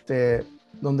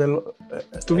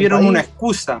 tuvieron una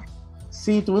excusa.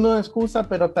 Sí, tuvieron una excusa,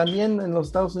 pero también en los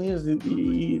Estados Unidos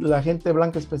y la gente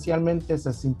blanca especialmente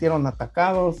se sintieron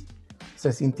atacados.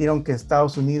 Se sintieron que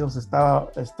Estados Unidos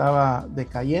estaba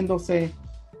decayéndose,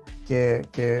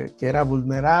 que era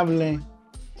vulnerable,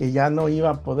 que ya no iba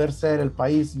a poder ser el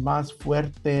país más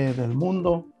fuerte del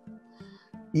mundo.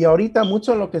 Y ahorita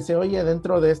mucho de lo que se oye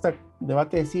dentro de este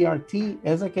debate de CRT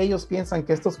es de que ellos piensan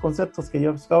que estos conceptos que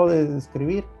yo acabo de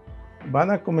describir van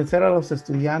a convencer a los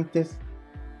estudiantes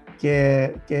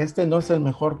que este no es el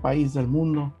mejor país del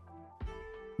mundo,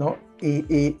 ¿no?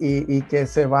 Y que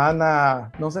se van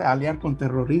a, no sé, aliar con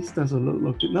terroristas o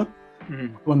lo que, ¿no?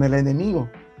 Con el enemigo.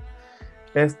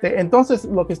 Entonces,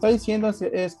 lo que estoy diciendo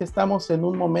es que estamos en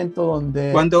un momento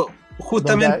donde... Cuando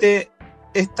justamente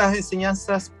estas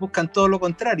enseñanzas buscan todo lo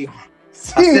contrario,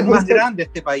 sí, hacer más grande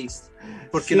este país.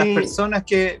 Porque sí, las personas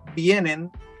que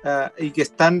vienen y que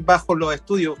están bajo los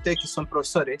estudios, ustedes que son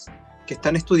profesores, que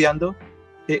están estudiando,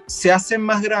 se hacen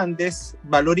más grandes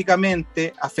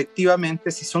valóricamente,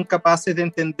 afectivamente, si son capaces de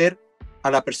entender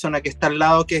a la persona que está al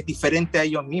lado, que es diferente a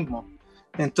ellos mismos.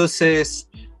 Entonces,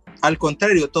 al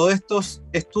contrario, todos estos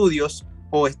estudios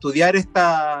o estudiar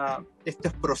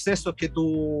estos procesos que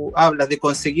tú hablas de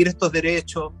conseguir estos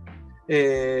derechos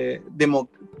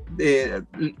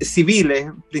civiles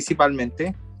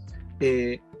principalmente,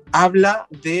 habla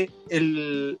de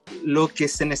lo que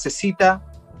se necesita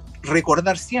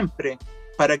recordar siempre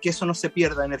para que eso no se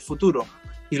pierda en el futuro,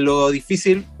 y lo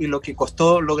difícil y lo que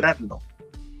costó lograrlo.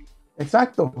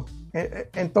 Exacto.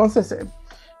 Entonces,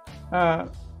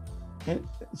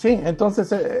 sí,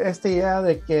 entonces esta idea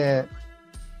de que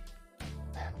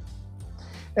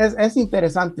es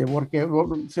interesante porque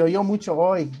se oyó mucho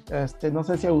hoy, no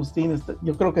sé si Agustín,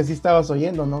 yo creo que sí estabas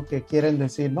oyendo, ¿no? Que quieren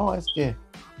decir, no, es que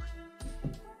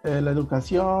la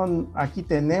educación, aquí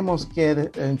tenemos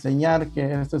que enseñar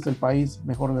que este es el país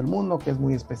mejor del mundo, que es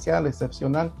muy especial,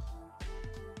 excepcional,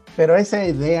 pero esa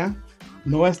idea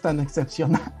no es tan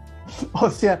excepcional. O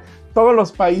sea, todos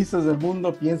los países del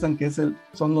mundo piensan que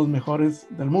son los mejores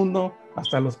del mundo,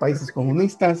 hasta los países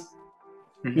comunistas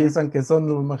piensan que son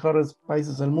los mejores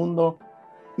países del mundo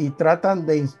y tratan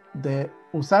de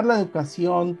usar la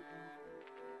educación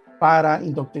para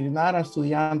indoctrinar a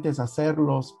estudiantes,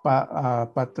 hacerlos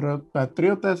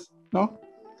patriotas, ¿no?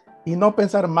 Y no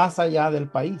pensar más allá del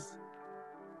país.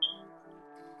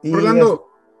 Orlando,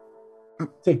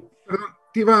 sí. Perdón,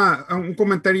 te iba a un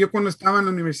comentario. Yo cuando estaba en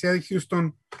la Universidad de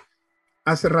Houston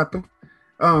hace rato,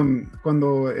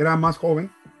 cuando era más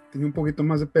joven, tenía un poquito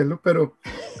más de pelo, pero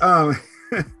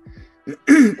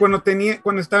cuando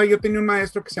estaba, yo tenía un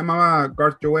maestro que se llamaba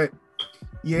Garth Joet,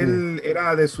 y él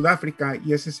era de Sudáfrica,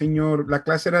 y ese señor, la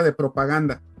clase era de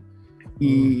propaganda,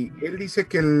 y él dice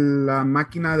que la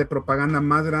máquina de propaganda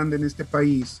más grande en este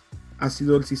país ha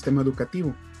sido el sistema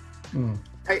educativo.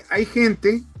 Hay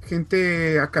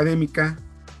gente académica,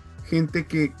 gente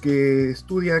que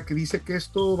estudia, que dice que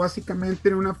esto básicamente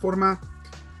en una forma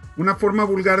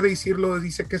vulgar de decirlo,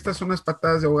 dice que estas son las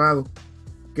patadas de ahogado,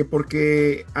 que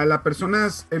porque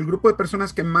el grupo de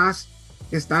personas que más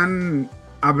están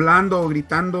hablando o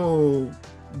gritando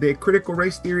de critical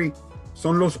race theory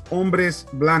son los hombres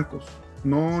blancos,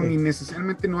 ni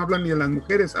necesariamente no hablan ni de las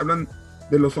mujeres, hablan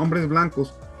de los hombres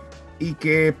blancos, y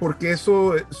que porque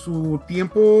eso, su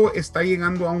tiempo está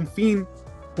llegando a un fin,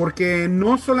 porque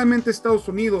no solamente Estados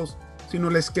Unidos, sino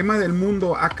el esquema del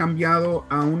mundo ha cambiado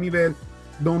a un nivel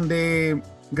donde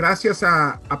gracias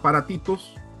a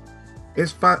aparatitos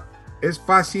es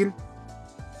fácil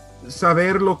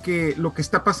saber lo que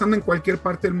está pasando en cualquier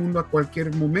parte del mundo a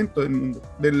cualquier momento del mundo,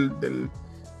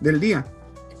 del día.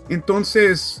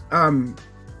 Entonces,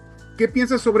 ¿qué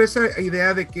piensas sobre esa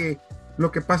idea de que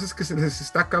lo que pasa es que se les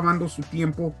está acabando su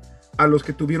tiempo a los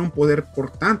que tuvieron poder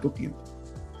por tanto tiempo?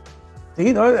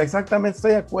 Sí, no, exactamente,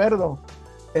 estoy de acuerdo.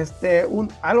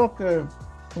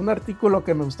 Un artículo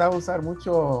que me gustaba usar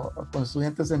mucho con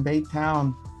estudiantes en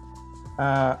Baytown,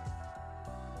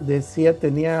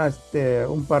 tenía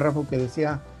un párrafo que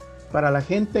decía, para la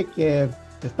gente que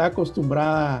está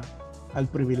acostumbrada al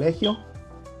privilegio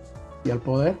y al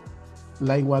poder,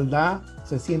 la igualdad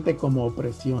se siente como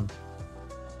opresión.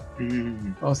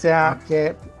 O sea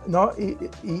que no,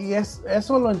 y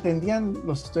eso lo entendían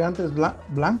los estudiantes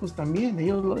blancos también.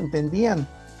 Ellos lo entendían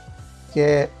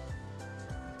que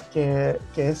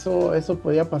eso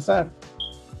podía pasar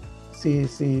si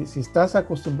estás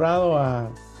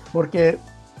acostumbrado porque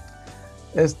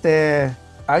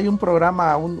hay un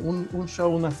programa, un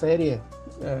show, una serie,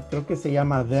 creo que se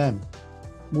llama Them,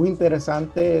 muy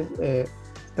interesante.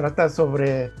 Trata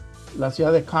sobre la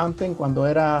ciudad de Compton cuando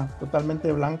era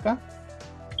totalmente blanca,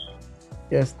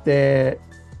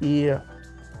 y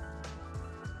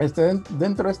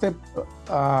dentro de este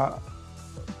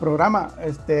programa,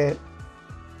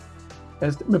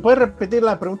 ¿me puedes repetir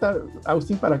la pregunta,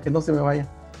 Agustín, para que no se me vaya?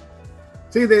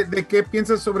 Sí, de qué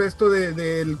piensas sobre esto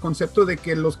del concepto de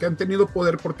que los que han tenido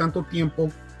poder por tanto tiempo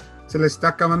se les está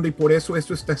acabando, y por eso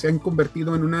esto se han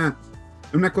convertido en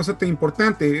una cosa tan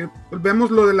importante.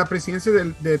 Vemos lo de la presidencia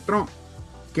de Trump,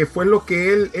 que fue lo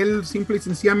que él simple y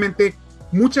sencillamente,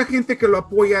 mucha gente que lo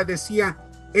apoya decía,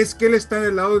 es que él está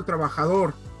del lado del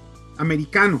trabajador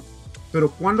americano, pero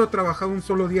 ¿cuándo ha trabajado un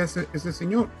solo día ese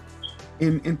señor?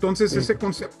 Entonces, sí, ese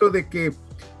concepto de que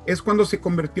es cuando se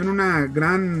convirtió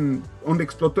en donde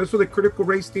explotó eso de critical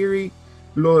race theory,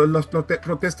 las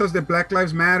protestas de Black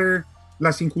Lives Matter,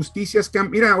 las injusticias que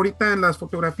mira, ahorita en las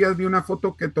fotografías vi una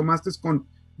foto que tomaste con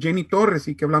Jenny Torres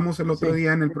y que hablamos el otro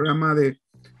día en el programa de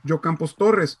Joe Campos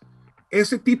Torres.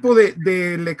 Ese tipo de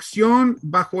elección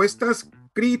bajo estas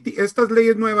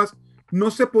leyes nuevas no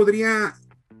se podría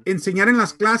enseñar en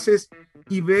las clases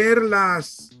y ver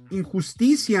las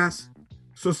injusticias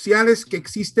sociales que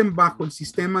existen bajo el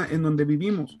sistema en donde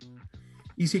vivimos.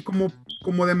 Y si como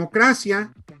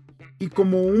democracia y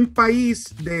como un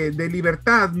país de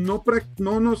libertad no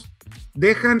nos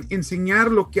dejan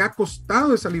enseñar lo que ha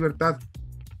costado esa libertad,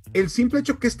 el simple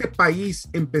hecho que este país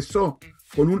empezó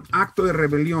con un acto de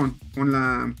rebelión,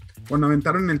 cuando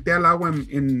aventaron el té al agua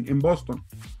en Boston,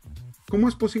 ¿cómo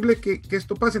es posible que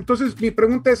esto pase? Entonces mi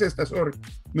pregunta es esta,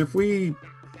 me fui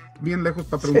bien lejos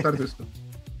para preguntarte esto.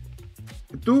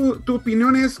 ¿Tu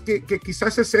opinión es que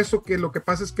quizás es eso, que lo que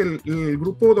pasa es que el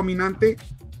grupo dominante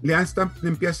le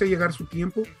empieza a llegar su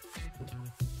tiempo?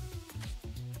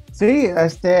 Sí,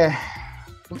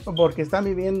 porque están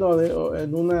viviendo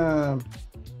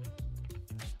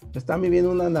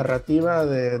una narrativa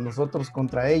de nosotros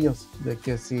contra ellos, de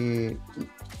que si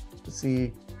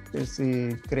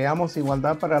creamos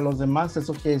igualdad para los demás,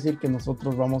 eso quiere decir que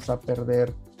nosotros vamos a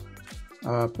perder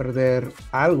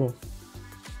algo.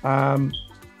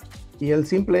 Y el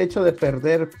simple hecho de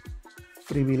perder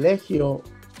privilegio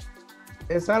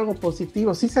es algo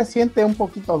positivo. Sí se siente un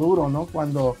poquito duro, ¿no?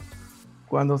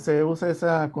 Cuando se usa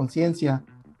esa conciencia.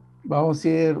 Vamos a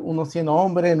decir, uno siendo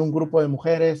hombre en un grupo de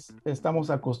mujeres, estamos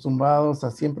acostumbrados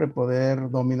a siempre poder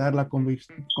dominar la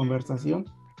conversación.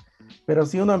 Pero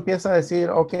si uno empieza a decir,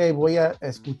 ok, voy a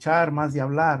escuchar más de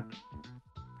hablar,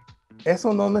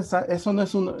 eso no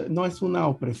es una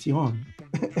opresión.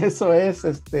 Eso es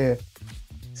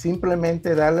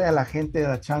simplemente darle a la gente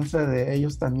la chance de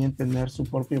ellos también tener su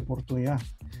propia oportunidad.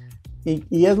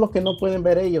 Y es lo que no pueden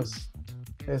ver ellos.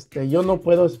 Yo no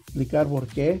puedo explicar por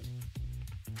qué.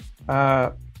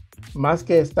 Más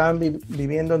que están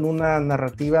viviendo en una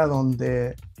narrativa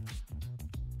donde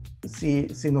si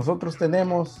nosotros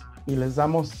tenemos y les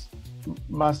damos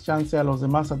más chance a los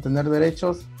demás a tener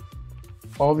derechos,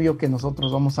 obvio que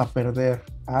nosotros vamos a perder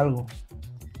algo,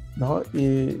 ¿no?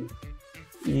 Y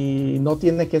no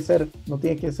tiene que ser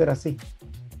así.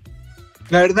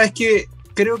 La verdad es que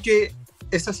creo que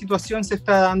esa situación se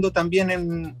está dando también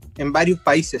en varios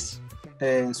países.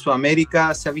 En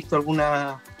Sudamérica se ha visto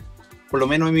por lo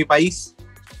menos en mi país,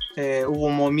 hubo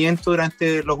un movimiento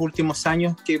durante los últimos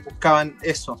años que buscaban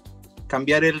eso,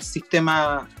 cambiar el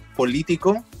sistema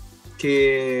político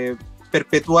que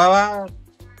perpetuaba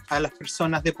a las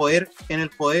personas de poder en el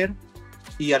poder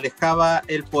y alejaba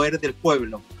el poder del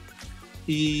pueblo.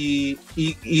 Y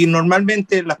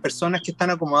normalmente las personas que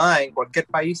están acomodadas en cualquier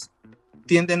país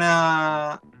tienden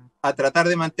a tratar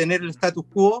de mantener el status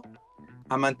quo,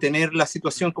 a mantener la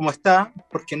situación como está,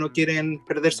 porque no quieren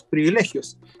perder sus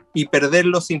privilegios. Y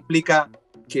perderlos implica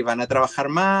que van a trabajar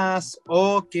más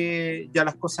o que ya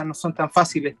las cosas no son tan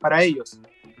fáciles para ellos.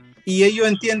 Y ellos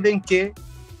entienden que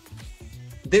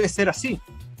debe ser así,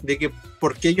 de que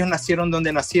porque ellos nacieron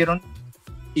donde nacieron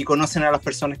y conocen a las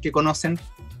personas que conocen,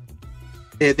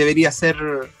 debería ser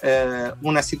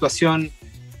una situación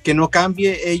que no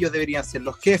cambie. Ellos deberían ser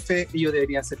los jefes, ellos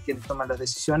deberían ser quienes toman las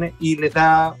decisiones, y les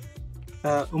da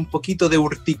un poquito de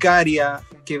urticaria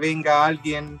que venga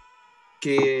alguien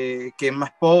que es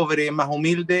más pobre, más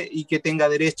humilde y que tenga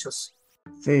derechos.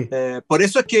 Sí. Por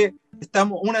eso es que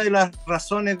una de las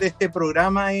razones de este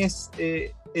programa es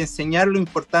enseñar la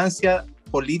importancia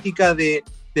política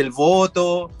del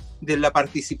voto, de la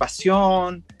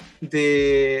participación,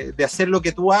 de hacer lo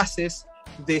que tú haces,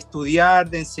 de estudiar,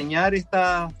 de enseñar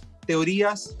estas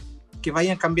teorías que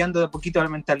vayan cambiando de a poquito la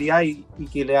mentalidad y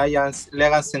que le hagan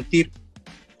sentir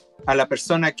a la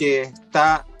persona que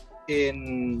está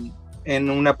en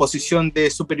una posición de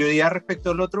superioridad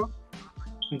respecto al otro,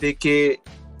 de que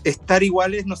estar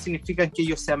iguales no significa que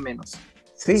ellos sean menos,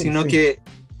 sino que,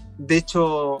 de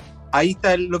hecho, ahí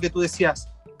está lo que tú decías,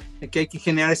 que hay que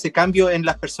generar ese cambio en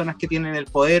las personas que tienen el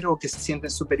poder o que se sienten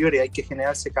superiores. Hay que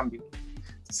generar ese cambio.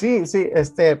 Sí,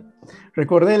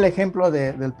 recordé el ejemplo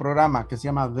del programa que se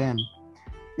llama Them,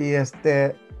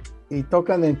 y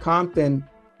tocan en Compton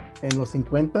en los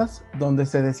 50s, donde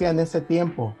se decía en ese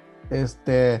tiempo,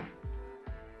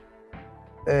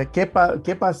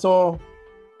 ¿qué pasó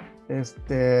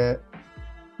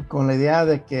con la idea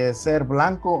de que ser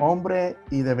blanco, hombre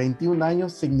y de 21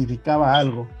 años significaba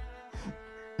algo?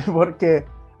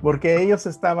 porque ellos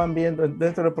estaban viendo,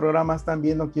 dentro del programa están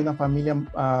viendo que una familia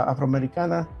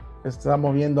afroamericana está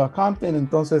moviendo a Compton,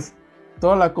 entonces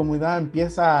toda la comunidad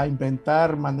empieza a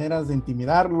inventar maneras de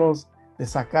intimidarlos, de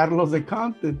sacarlos de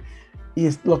Compton, y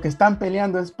lo que están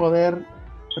peleando es poder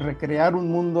recrear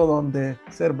un mundo donde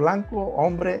ser blanco,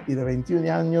 hombre y de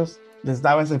 21 años les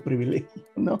daba ese privilegio,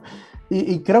 ¿no?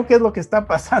 Y creo que es lo que está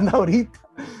pasando ahorita.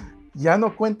 Ya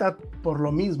no cuenta por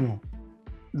lo mismo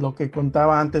lo que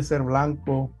contaba antes ser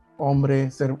blanco,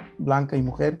 hombre, ser blanca y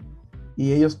mujer,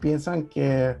 y ellos piensan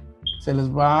que se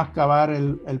les va a acabar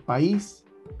el país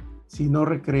si no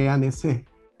recrean ese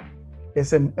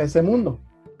mundo.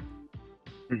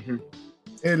 Uh-huh.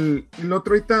 El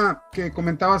otro ahorita que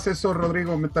comentabas eso,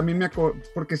 Rodrigo, también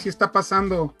porque sí está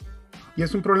pasando y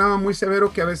es un problema muy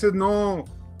severo que a veces no,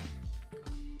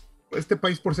 este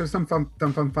país por ser tan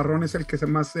fanfarrón es el que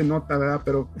más se nota, ¿verdad?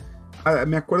 Pero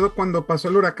me acuerdo cuando pasó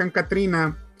el huracán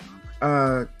Katrina,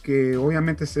 que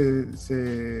obviamente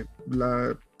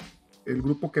el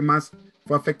grupo que más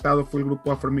fue afectado fue el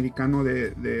grupo afroamericano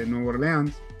de Nueva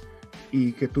Orleans,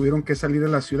 y que tuvieron que salir de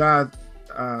la ciudad.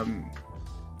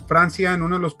 Francia, en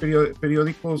uno de los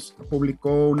periódicos,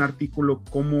 publicó un artículo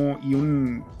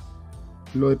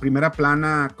lo de primera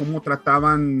plana, cómo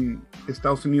trataban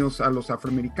Estados Unidos a los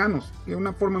afroamericanos, de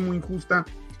una forma muy injusta,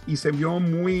 y se vio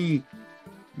muy,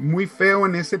 muy feo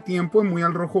en ese tiempo, muy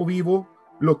al rojo vivo,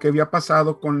 lo que había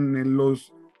pasado con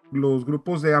los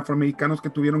grupos de afroamericanos que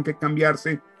tuvieron que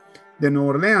cambiarse de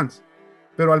Nueva Orleans.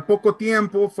 Pero al poco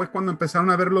tiempo fue cuando empezaron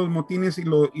a ver los motines y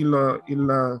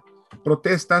las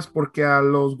protestas, porque a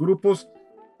los grupos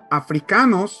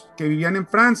africanos que vivían en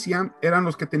Francia eran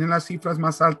los que tenían las cifras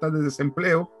más altas de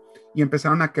desempleo, y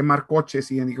empezaron a quemar coches,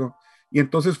 y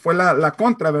entonces fue la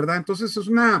contra, ¿verdad? Entonces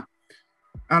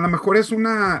a lo mejor es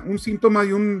un síntoma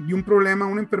de un problema,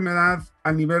 una enfermedad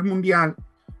a nivel mundial,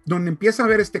 donde empieza a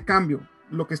haber este cambio,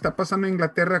 lo que está pasando en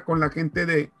Inglaterra con la gente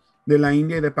de la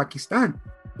India y de Pakistán.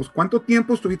 Pues ¿cuánto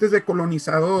tiempo estuviste de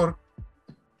colonizador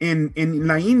en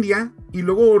la India, y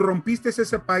luego rompiste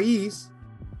ese país,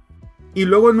 y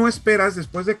luego no esperas,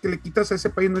 después de que le quitas a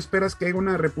ese país, no esperas que haya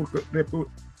una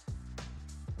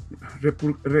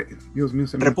Dios mío,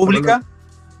 ¿República?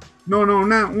 No,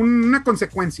 una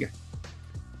consecuencia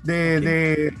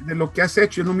de lo que has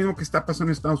hecho? Es lo mismo que está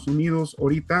pasando en Estados Unidos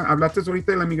ahorita. Hablaste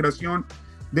ahorita de la migración,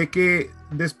 de que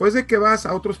después de que vas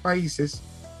a otros países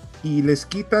y les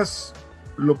quitas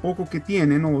lo poco que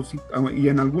tienen, y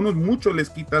en algunos muchos les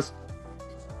quitas,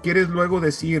 quieres luego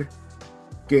decir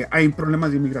que hay problemas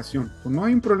de inmigración. Pues no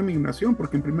hay un problema de inmigración,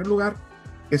 porque en primer lugar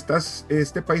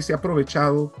este país se ha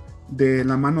aprovechado de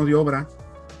la mano de obra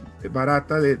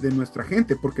barata de nuestra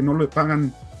gente, porque no le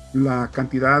pagan la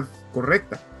cantidad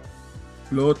correcta.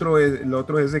 Lo otro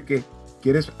es de que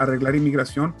quieres arreglar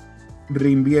inmigración,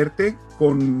 reinvierte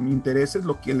con intereses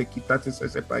lo que le quitaste a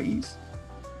ese país,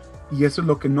 y eso es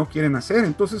lo que no quieren hacer.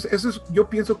 Entonces yo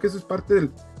pienso que eso es parte del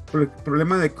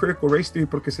problema de critical race theory,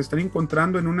 porque se están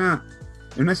encontrando en una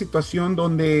situación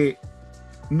donde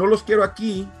no los quiero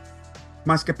aquí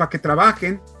más que para que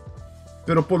trabajen,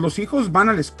 pero pues los hijos van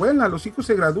a la escuela, los hijos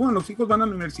se gradúan, los hijos van a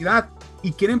la universidad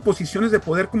y quieren posiciones de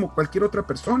poder como cualquier otra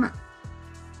persona.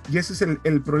 Y ese es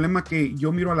el problema que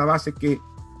yo miro a la base, que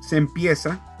se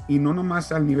empieza, y no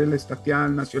nomás al nivel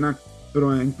estatal, nacional,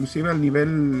 pero inclusive al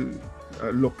nivel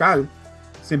local,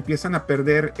 se empiezan a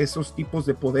perder esos tipos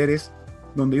de poderes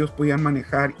donde ellos podían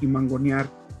manejar y mangonear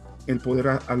el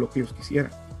poder a lo que ellos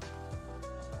quisieran.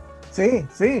 Sí.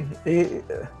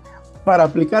 Para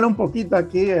aplicar un poquito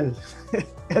aquí el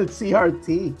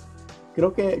CRT,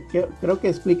 creo que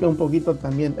explica un poquito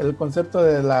también el concepto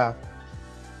de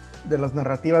las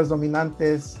narrativas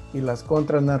dominantes y las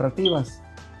contranarrativas.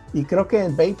 Y creo que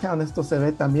en Baytown esto se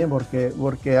ve también,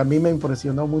 porque a mí me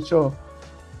impresionó mucho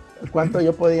cuánto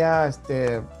yo podía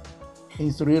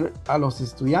instruir a los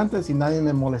estudiantes y nadie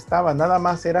me molestaba. Nada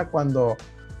más era cuando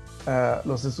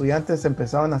los estudiantes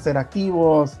empezaban a ser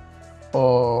activos,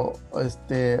 o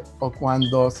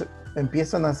cuando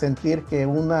empiezan a sentir que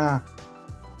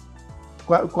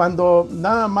cuando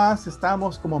nada más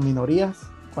estamos como minorías,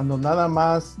 cuando nada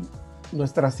más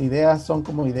nuestras ideas son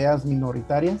como ideas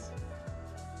minoritarias,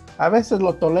 a veces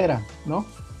lo toleran, ¿no?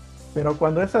 Pero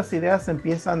cuando esas ideas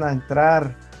empiezan a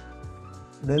entrar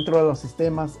dentro de los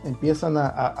sistemas, empiezan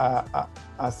a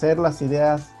hacer las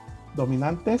ideas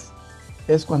dominantes,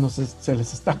 es cuando se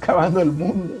les está acabando el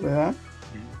mundo, ¿verdad?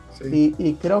 Sí.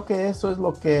 Y creo que eso es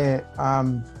lo que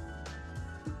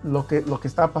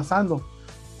está pasando.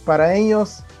 Para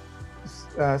ellos,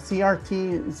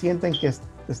 CRT sienten que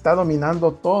está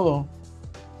dominando todo,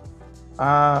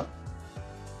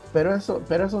 pero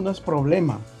eso no es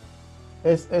problema.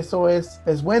 Eso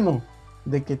es bueno,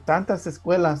 de que tantas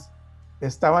escuelas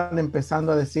estaban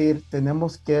empezando a decir,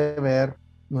 tenemos que ver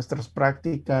nuestras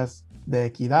prácticas de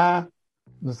equidad,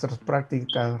 nuestras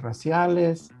prácticas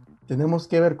raciales, tenemos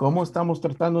que ver cómo estamos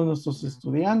tratando a nuestros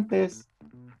estudiantes.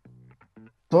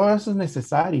 Todo eso es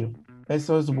necesario,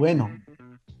 eso es bueno.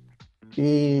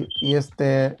 Y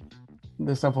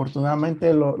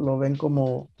desafortunadamente lo ven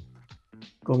como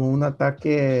un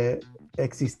ataque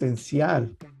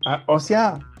existencial. O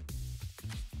sea,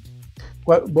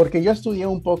 porque yo estudié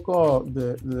un poco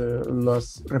de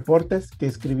los reportes que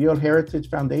escribió el Heritage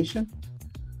Foundation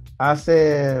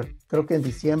hace, creo que en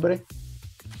diciembre,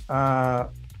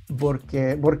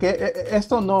 porque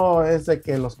esto no es de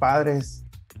que los padres,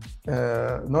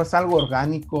 no es algo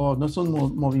orgánico, no es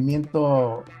un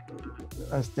movimiento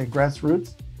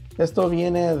grassroots. Esto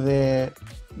viene de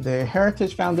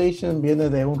Heritage Foundation, viene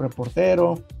de un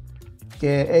reportero,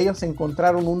 que ellos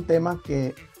encontraron un tema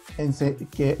que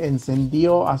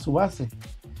encendió a su base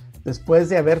después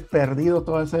de haber perdido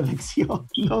toda esa elección,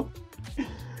 ¿no?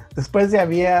 Después de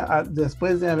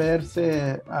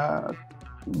haberse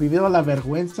vivido la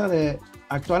vergüenza de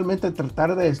actualmente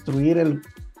tratar de destruir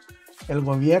el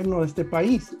gobierno de este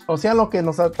país. O sea, lo que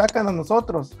nos atacan a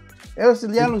nosotros. Ellos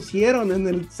ya lo hicieron en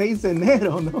el 6 de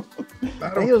enero, ¿no?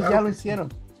 Claro, ellos ya lo hicieron.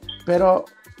 Pero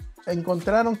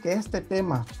encontraron que este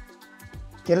tema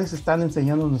que les están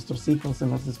enseñando a nuestros hijos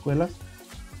en las escuelas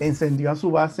encendió a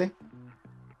su base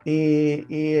y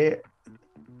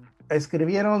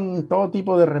escribieron todo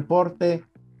tipo de reporte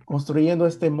construyendo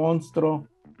este monstruo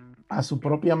a su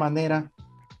propia manera.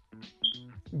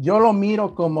 Yo lo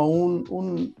miro como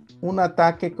un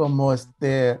ataque, como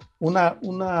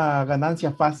una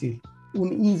ganancia fácil,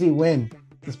 un easy win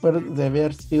después de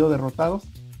haber sido derrotados.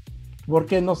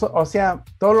 Porque, o sea,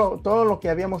 todo lo que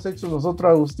habíamos hecho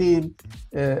nosotros, Agustín,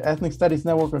 Ethnic Studies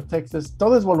Network of Texas,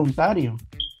 todo es voluntario.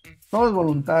 Todo es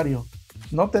voluntario.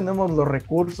 No tenemos los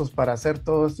recursos para hacer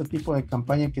todo este tipo de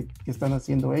campaña que están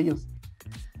haciendo ellos.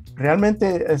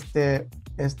 Realmente,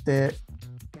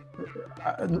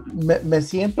 me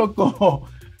siento como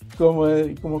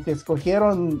que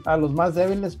escogieron a los más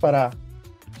débiles para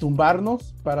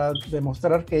tumbarnos, para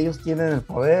demostrar que ellos tienen el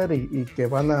poder y que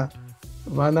van a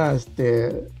ganar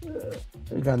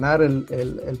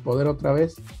el poder otra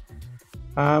vez.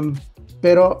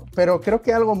 Pero creo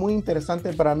que algo muy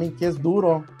interesante para mí, que es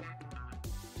duro,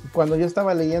 cuando yo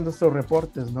estaba leyendo estos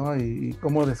reportes, ¿no? Y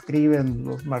cómo describen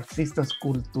los marxistas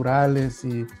culturales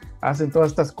y hacen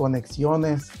todas estas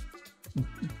conexiones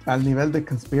al nivel de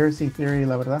conspiracy theory,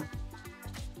 la verdad.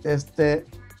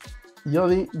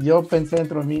 Yo pensé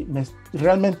dentro de mí,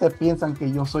 realmente piensan que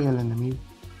yo soy el enemigo.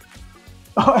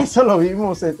 Eso lo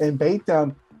vimos en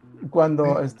Baytown,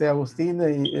 cuando Agustín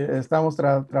y estábamos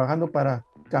trabajando para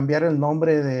cambiar el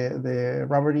nombre de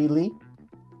Robert E. Lee.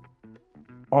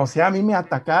 O sea, a mí me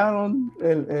atacaron,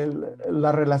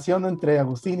 la relación entre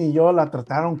Agustín y yo la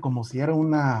trataron como si era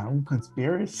un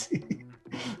conspiracy,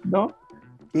 ¿no?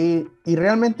 Y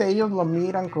realmente ellos lo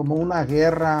miran como una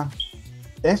guerra.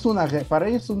 Para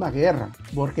ellos es una guerra,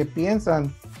 porque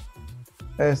piensan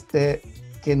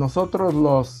que nosotros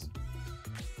los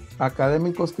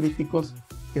académicos críticos,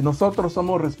 que nosotros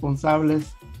somos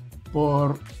responsables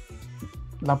por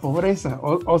la pobreza.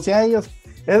 O sea, ellos,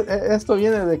 esto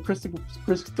viene de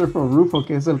Christopher Rufo,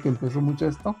 que es el que empezó mucho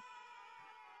esto,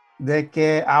 de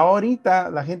que ahorita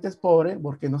la gente es pobre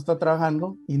porque no está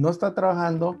trabajando, y no está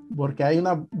trabajando porque hay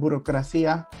una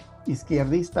burocracia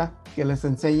izquierdista que les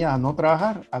enseña a no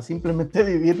trabajar, a simplemente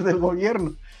vivir del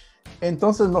gobierno.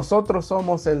 Entonces nosotros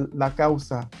somos la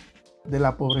causa de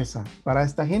la pobreza para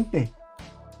esta gente.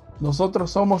 Nosotros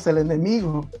somos el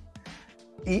enemigo.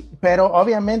 Pero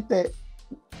obviamente,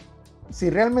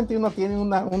 si realmente uno tiene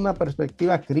una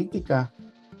perspectiva crítica,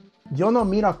 yo no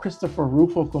miro a Christopher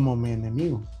Rufo como mi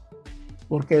enemigo,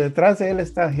 porque detrás de él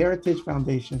está Heritage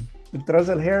Foundation. Detrás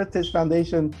del Heritage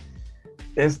Foundation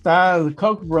está el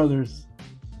Koch Brothers.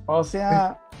 O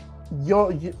sea,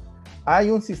 hay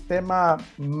un sistema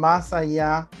más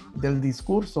allá del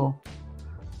discurso,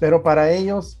 pero para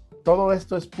ellos todo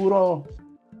esto es puro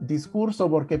discurso,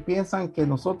 porque piensan que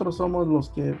nosotros somos los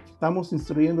que estamos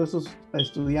instruyendo a esos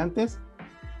estudiantes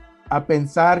a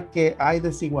pensar que hay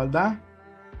desigualdad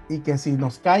y que si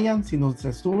nos callan, si nos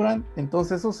censuran,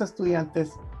 entonces esos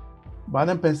estudiantes van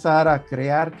a empezar a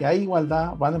crear que hay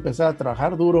igualdad, van a empezar a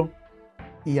trabajar duro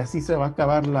y así se va a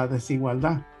acabar la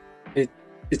desigualdad.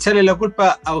 Echarle la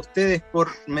culpa a ustedes por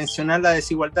mencionar la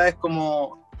desigualdad es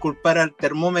como culpar al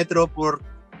termómetro por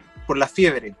la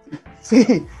fiebre.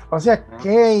 Sí, o sea,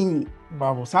 qué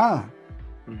babosada,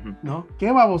 ¿no?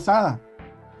 Qué babosada.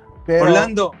 Pero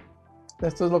Orlando,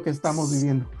 esto es lo que estamos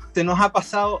viviendo. Se nos ha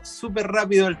pasado súper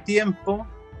rápido el tiempo,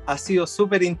 ha sido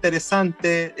súper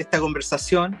interesante esta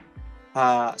conversación,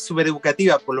 súper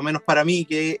educativa, por lo menos para mí,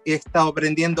 que he estado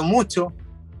aprendiendo mucho,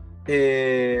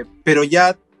 pero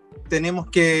ya tenemos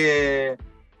que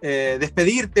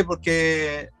despedirte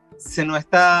porque nos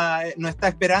está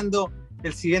esperando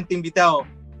el siguiente invitado.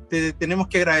 Te tenemos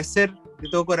que agradecer de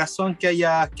todo corazón que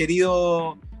hayas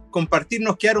querido compartir.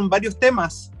 Nos quedaron varios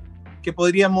temas que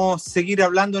podríamos seguir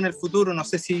hablando en el futuro. No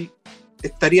sé si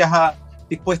estarías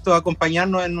dispuesto a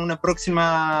acompañarnos en una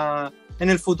próxima, en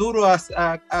el futuro,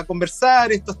 a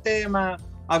conversar estos temas,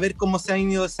 a ver cómo se han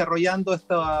ido desarrollando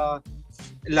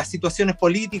las situaciones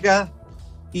políticas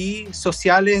y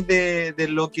sociales de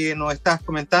lo que nos estás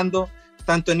comentando,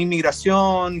 tanto en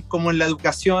inmigración como en la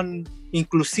educación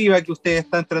inclusiva que ustedes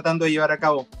están tratando de llevar a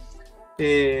cabo.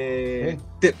 Te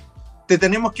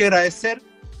tenemos que agradecer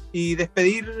y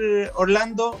despedir,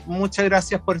 Orlando. Muchas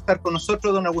gracias por estar con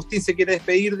nosotros. Don Agustín, ¿se quiere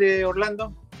despedir de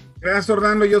Orlando? Gracias,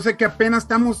 Orlando. Yo sé que apenas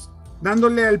estamos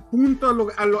dándole al punto,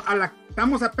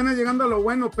 estamos apenas llegando a lo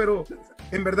bueno, pero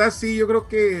En verdad sí, yo creo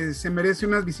que se merece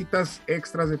unas visitas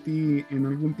extras de ti en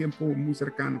algún tiempo muy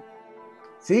cercano.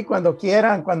 Sí, cuando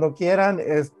quieran, cuando quieran.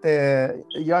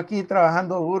 Yo aquí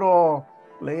trabajando duro,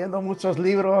 leyendo muchos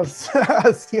libros,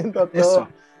 haciendo todo Eso.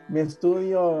 mi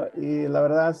estudio, y la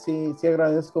verdad sí, sí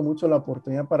agradezco mucho la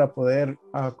oportunidad para poder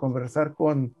conversar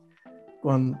con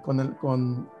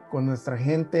nuestra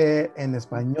gente en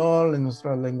español, en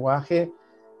nuestro lenguaje.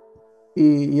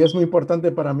 Y es muy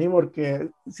importante para mí porque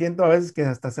siento a veces que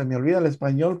hasta se me olvida el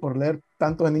español por leer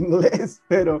tanto en inglés,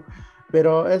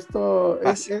 pero esto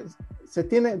se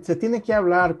tiene que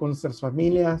hablar con nuestras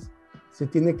familias, se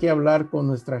tiene que hablar con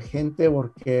nuestra gente,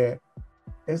 porque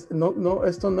esto no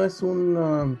es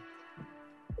no,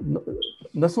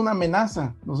 no es una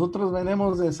amenaza. Nosotros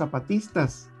venimos de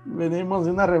zapatistas, venimos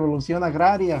de una revolución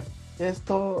agraria.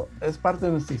 Esto es parte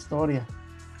de nuestra historia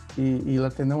y la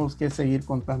tenemos que seguir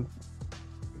contando.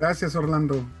 Gracias,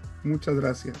 Orlando. Muchas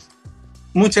gracias.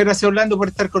 Muchas gracias, Orlando, por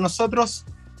estar con nosotros.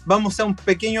 Vamos a un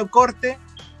pequeño corte.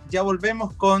 Ya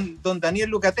volvemos con don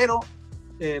Daniel Lucatero,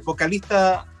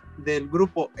 vocalista del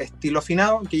grupo Estilo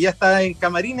Afinado, que ya está en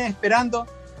camarines esperando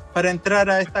para entrar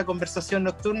a esta conversación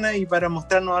nocturna y para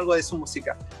mostrarnos algo de su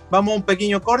música. Vamos a un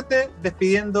pequeño corte,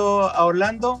 despidiendo a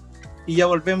Orlando, y ya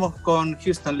volvemos con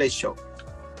Houston Late Show.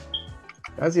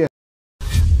 Gracias.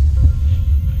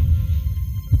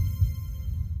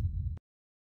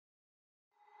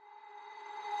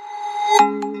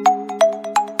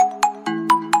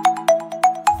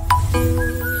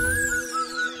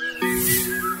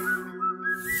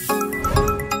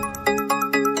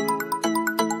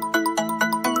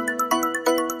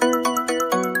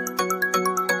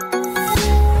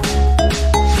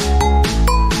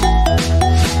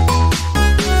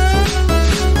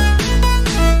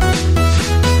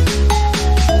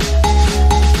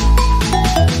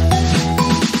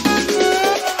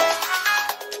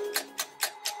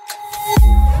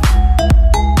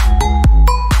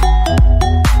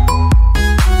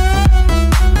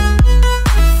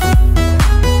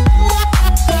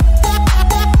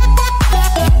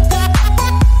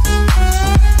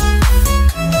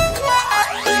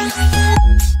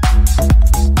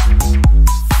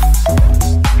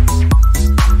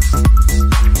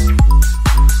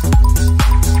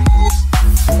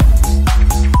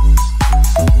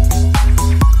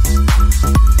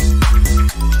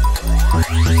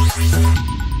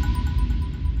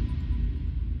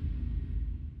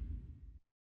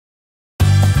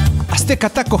 Azteca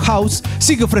Taco House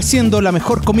sigue ofreciendo la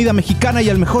mejor comida mexicana y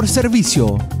el mejor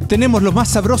servicio. Tenemos los más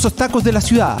sabrosos tacos de la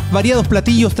ciudad, variados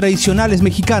platillos tradicionales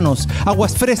mexicanos,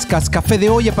 aguas frescas, café de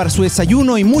olla para su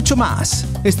desayuno y mucho más.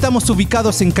 Estamos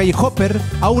ubicados en calle Hopper,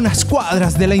 a unas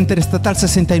cuadras de la Interestatal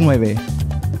 69.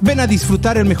 Ven a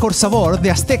disfrutar el mejor sabor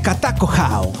de Azteca Taco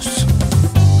House.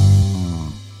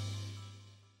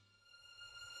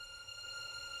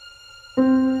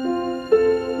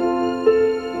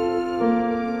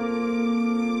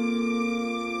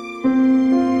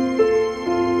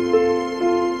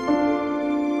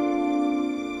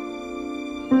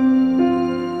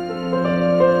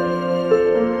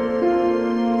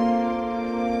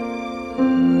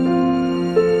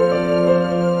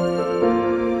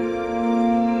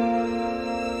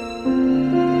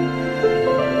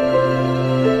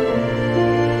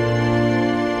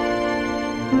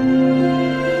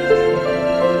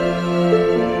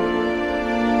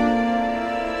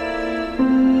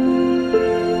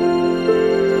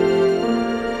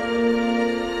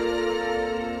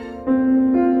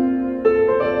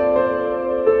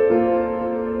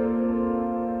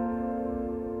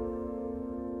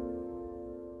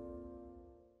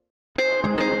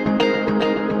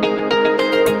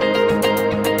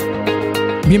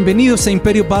 Bienvenidos a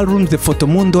Imperio Ballrooms de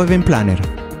Fotomundo Event Planner.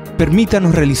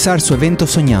 Permítanos realizar su evento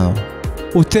soñado.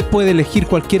 Usted puede elegir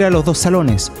cualquiera de los dos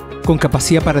salones, con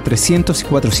capacidad para 300 y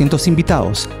 400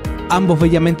 invitados, ambos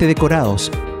bellamente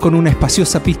decorados, con una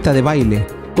espaciosa pista de baile,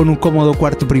 con un cómodo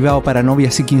cuarto privado para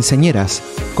novias y quinceañeras,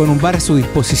 con un bar a su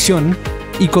disposición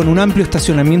y con un amplio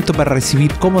estacionamiento para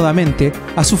recibir cómodamente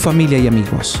a su familia y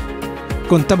amigos.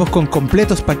 Contamos con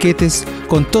completos paquetes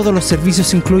con todos los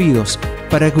servicios incluidos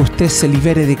para que usted se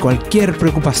libere de cualquier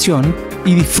preocupación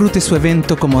y disfrute su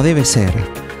evento como debe ser.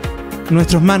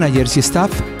 Nuestros managers y staff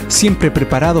siempre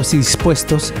preparados y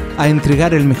dispuestos a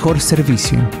entregar el mejor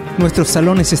servicio. Nuestros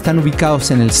salones están ubicados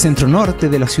en el centro norte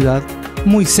de la ciudad,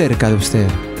 muy cerca de usted.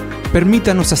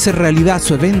 Permítanos hacer realidad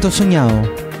su evento soñado.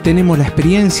 Tenemos la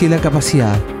experiencia y la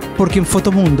capacidad, porque en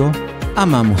Fotomundo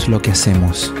amamos lo que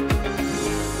hacemos.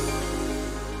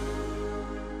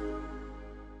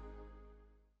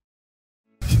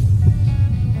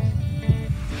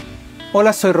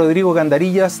 Hola, soy Rodrigo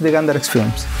Gandarillas de Gandarex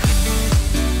Films.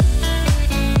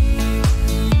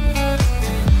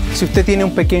 Si usted tiene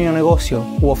un pequeño negocio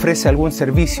u ofrece algún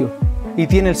servicio y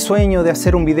tiene el sueño de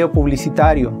hacer un video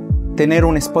publicitario, tener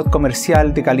un spot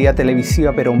comercial de calidad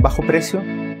televisiva pero a un bajo precio,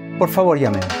 por favor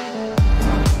llámeme.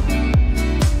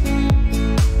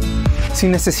 Si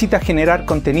necesita generar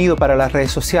contenido para las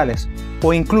redes sociales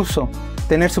o incluso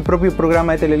tener su propio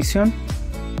programa de televisión,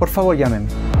 por favor llámeme.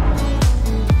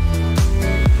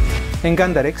 En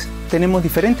Gandarex tenemos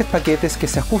diferentes paquetes que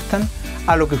se ajustan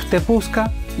a lo que usted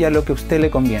busca y a lo que a usted le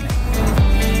conviene.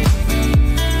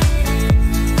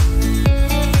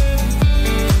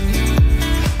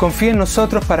 Confíe en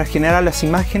nosotros para generar las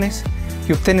imágenes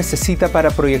que usted necesita para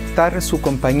proyectar su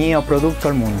compañía o producto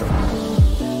al mundo.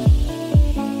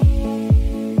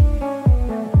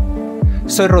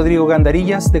 Soy Rodrigo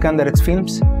Gandarillas de Gandarex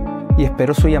Films y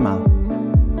espero su llamado.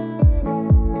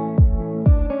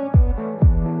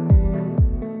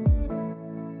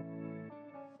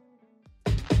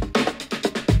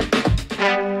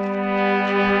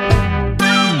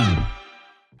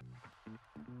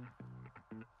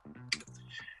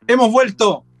 Hemos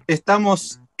vuelto,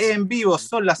 estamos en vivo,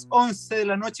 son las 11 de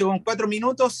la noche con 4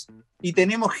 minutos y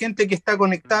tenemos gente que está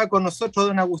conectada con nosotros,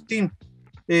 don Agustín.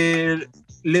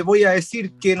 Le voy a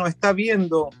decir que nos está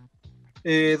viendo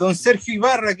don Sergio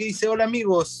Ibarra, que dice: hola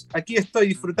amigos, aquí estoy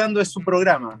disfrutando de su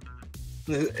programa.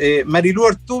 Marilú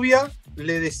Ortubia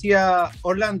le decía: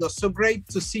 Orlando, so great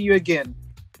to see you again.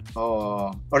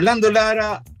 Orlando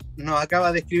Lara nos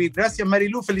acaba de escribir: gracias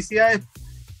Marilú, felicidades.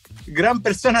 Gran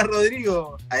persona,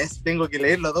 Rodrigo. A eso tengo que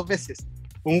leerlo 2 veces.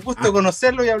 Un gusto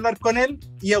conocerlo y hablar con él.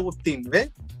 Y Agustín, ¿ves?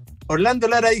 Orlando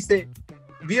Lara dice: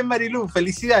 bien, Marilú,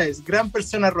 felicidades. Gran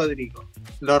persona, Rodrigo.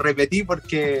 Lo repetí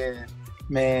porque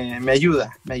me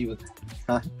ayuda.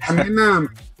 También,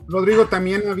 Rodrigo,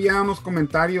 también había unos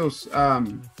comentarios.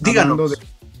 Díganos.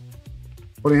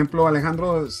 Por ejemplo,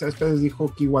 Alejandro Céspedes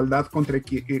dijo que igualdad contra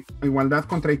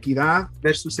equidad.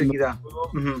 Versus equidad.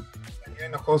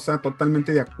 Hinojosa,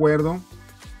 totalmente de acuerdo.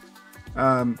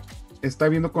 Está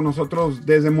viendo con nosotros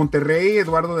desde Monterrey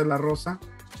Eduardo de la Rosa.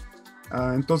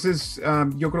 Entonces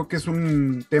yo creo que es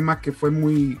un tema que fue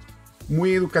muy,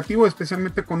 muy educativo,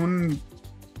 especialmente con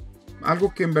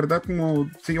algo que en verdad como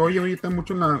se oye ahorita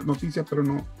mucho en la noticia, pero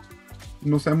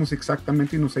no sabemos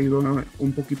exactamente, y nos ayudó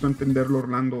un poquito a entenderlo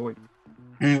Orlando hoy.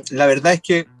 La verdad es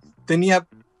que tenía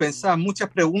pensadas muchas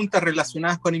preguntas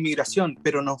relacionadas con inmigración,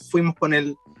 pero nos fuimos con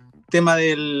el tema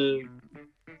del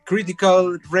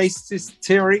Critical Race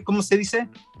Theory, ¿cómo se dice?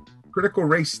 Critical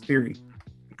Race Theory.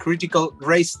 Critical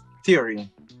Race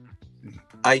Theory.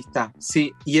 Ahí está,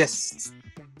 sí, y es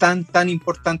tan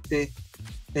importante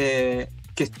que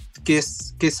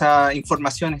esa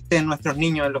información esté en nuestros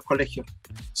niños en los colegios.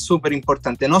 Súper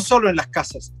importante, no solo en las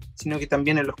casas, sino que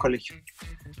también en los colegios.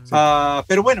 Sí.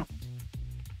 Pero bueno,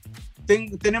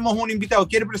 tenemos un invitado.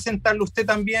 ¿Quiere presentarlo usted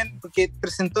también? Porque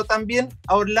presentó también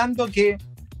a Orlando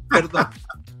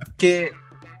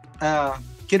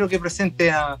quiero que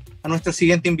presente a nuestro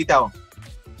siguiente invitado.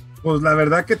 Pues la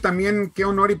verdad que también qué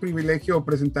honor y privilegio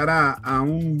presentar a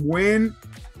un buen,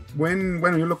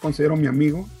 bueno, yo lo considero mi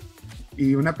amigo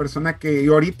y una persona que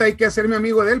ahorita hay que hacerme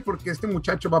amigo de él porque este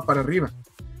muchacho va para arriba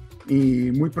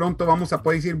y muy pronto vamos a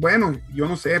poder decir, bueno, yo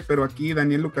no sé, pero aquí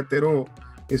Daniel Lucatero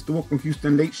estuvo con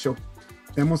Houston Late Show.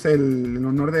 Tenemos el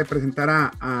honor de presentar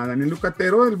a Daniel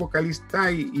Lucatero, el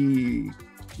vocalista y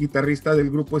guitarrista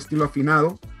del grupo Estilo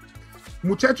Afinado.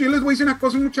 Muchacho, yo les voy a decir una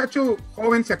cosa, un muchacho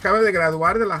joven, se acaba de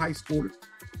graduar de la high school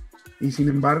y sin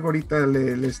embargo ahorita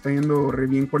le está yendo re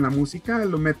bien con la música.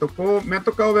 Me ha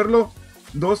tocado verlo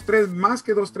más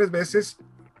que dos, tres veces,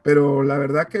 pero la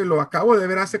verdad que lo acabo de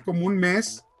ver hace como un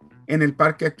mes en el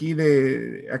parque aquí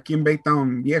en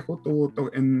Baytown Viejo,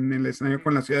 en el escenario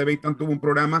con la ciudad de Baytown, tuvo un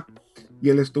programa y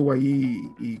él estuvo ahí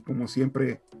y como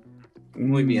siempre,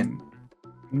 muy bien.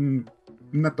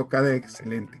 Una tocada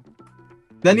excelente.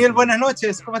 Daniel, buenas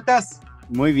noches, ¿cómo estás?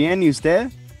 Muy bien, ¿y usted?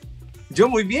 Yo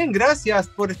muy bien, gracias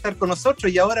por estar con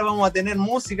nosotros y ahora vamos a tener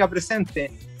música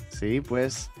presente. Sí,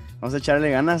 pues vamos a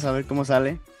echarle ganas a ver cómo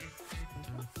sale.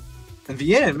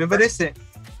 Bien, me parece.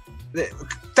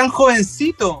 Tan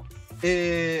jovencito.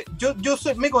 Yo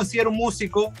me considero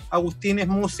músico, Agustín es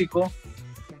músico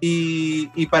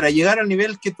y para llegar al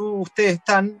nivel que ustedes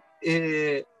están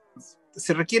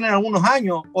se requieren algunos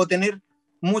años o tener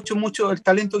mucho el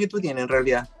talento que tú tienes en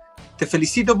realidad. Te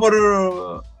felicito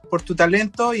por tu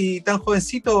talento y tan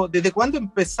jovencito. ¿Desde cuándo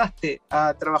empezaste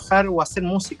a trabajar o a hacer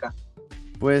música?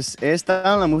 Pues he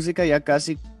estado en la música ya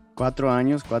casi 4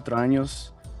 años.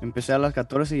 Empecé a los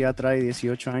 14 y ya trae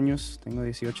 18 años. Tengo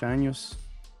 18 años.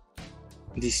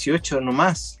 18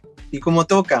 nomás. ¿Y cómo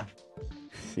toca?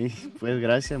 Sí, pues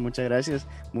gracias, muchas gracias.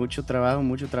 Mucho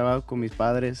trabajo con mis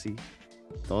padres y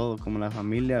todo, como la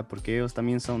familia, porque ellos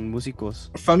también son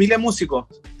músicos. Familia músico.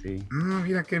 Sí. Ah,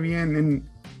 mira qué bien.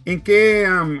 ¿En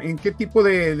qué tipo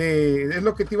es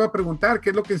lo que te iba a preguntar? ¿Qué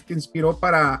es lo que te inspiró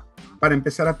para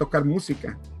empezar a tocar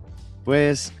música?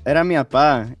 Pues era mi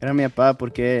papá,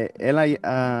 porque él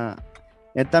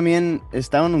también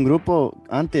estaba en un grupo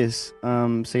antes,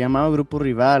 se llamaba Grupo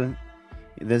Rival.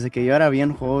 Desde que yo era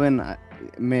bien joven,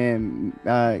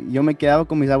 yo me quedaba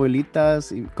con mis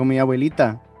abuelitas y con mi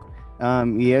abuelita,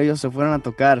 y ellos se fueron a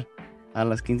tocar a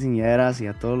las quinceañeras y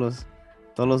a todos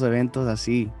los eventos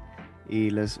así.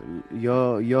 Y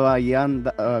yo allá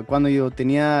cuando yo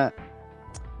tenía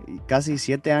casi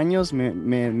 7 años,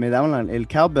 me daban el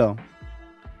cowbell.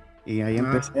 Y ahí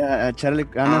empecé a echarle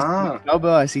ganas con el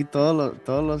cowbell, así todo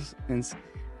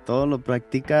lo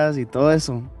practicas y todo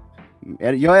eso.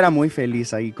 Yo era muy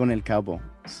feliz ahí con el cowbell,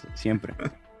 siempre.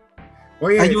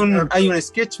 Oye, hay un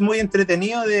sketch muy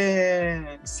entretenido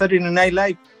de Saturday Night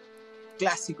Live,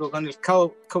 clásico, con el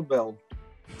cowbell.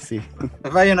 Sí.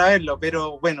 Vayan a verlo,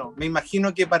 pero bueno, me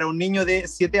imagino que para un niño de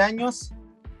 7 años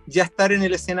ya estar en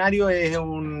el escenario es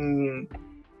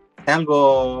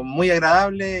algo muy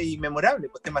agradable y memorable,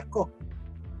 pues te marcó.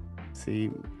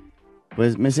 Sí,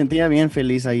 pues me sentía bien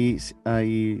feliz ahí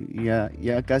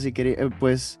ya casi quería,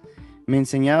 pues me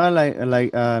enseñaba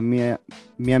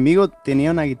mi amigo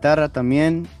tenía una guitarra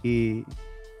también y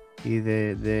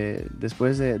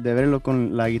después de verlo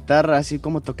con la guitarra, así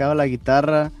como tocaba la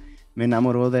guitarra, me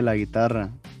enamoró de la guitarra.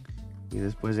 Y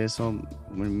después de eso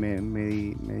me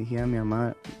dije a mi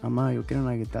mamá, yo quiero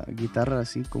una guitarra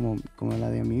así como la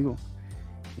de amigo.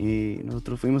 Y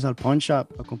nosotros fuimos al pawn shop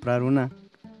a comprar una.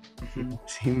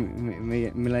 Sí,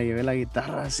 me la llevé la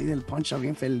guitarra así del pawn shop,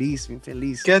 bien feliz.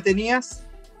 ¿Qué edad tenías?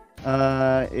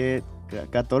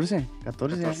 14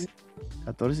 años.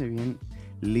 14, bien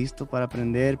listo para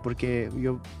aprender, porque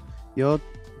yo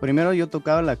primero yo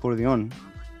tocaba el acordeón.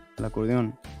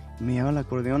 Me llevaba el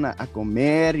acordeón a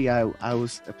comer y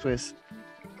pues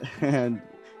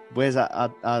pues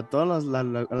a todos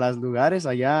los lugares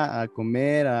allá a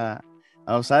comer, a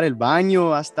usar el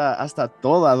baño, hasta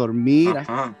todo, a dormir.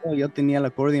 Hasta todo. Yo tenía el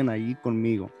acordeón ahí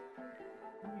conmigo.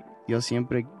 Yo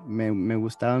siempre me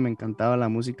gustaba, me encantaba la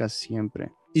música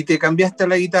siempre. ¿Y te cambiaste a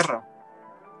la guitarra?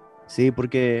 Sí,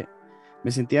 porque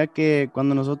me sentía que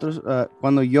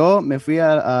cuando yo me fui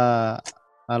a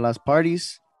las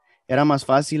parties, era más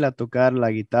fácil a tocar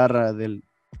la guitarra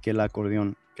que el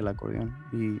acordeón.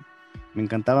 Y me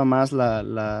encantaba más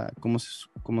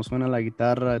cómo suena la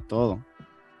guitarra, todo.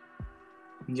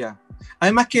 Ya.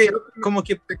 Además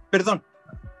perdón,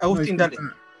 Agustín, dale.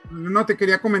 No, te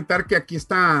quería comentar que aquí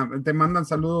te mandan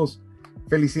saludos.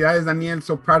 Felicidades, Daniel,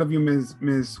 so proud of you,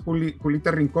 Miss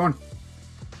Julita Rincón,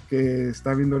 que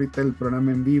está viendo ahorita el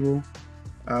programa en vivo.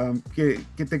 Que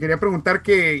te quería preguntar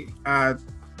que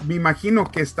me imagino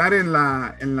que estar en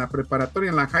la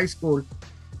preparatoria, en la high school,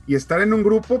 y estar en un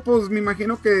grupo, pues me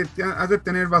imagino que has de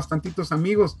tener bastantitos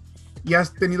amigos y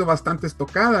has tenido bastantes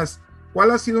tocadas.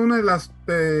 ¿Cuál ha sido una de las,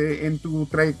 en tu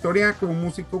trayectoria como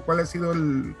músico, cuál ha sido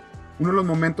uno de los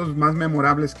momentos más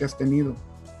memorables que has tenido?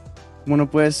 Bueno,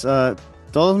 pues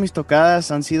todas mis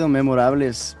tocadas han sido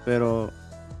memorables, pero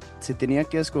si tenía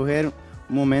que escoger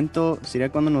un momento,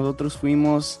 sería cuando nosotros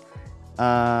fuimos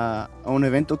a un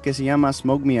evento que se llama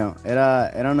Smoke Me Out.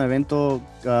 Era un evento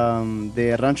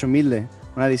de Rancho Humilde,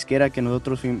 una disquera que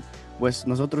nosotros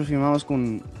firmamos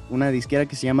con una disquera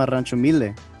que se llama Rancho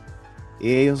Humilde.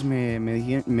 Y ellos me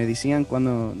decían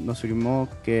cuando nos firmó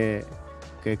que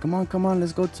come on,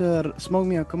 let's go to Smoke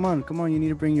Me Out, come on, you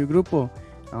need to bring your grupo.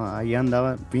 Ahí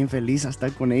andaba bien feliz a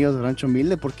estar con ellos, Rancho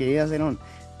Humilde, porque ellas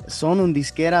son una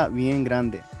disquera bien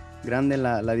grande,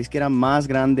 la disquera más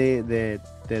grande de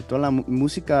toda la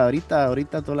música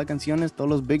ahorita todas las canciones, todos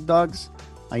los Big Dogs,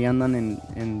 ahí andan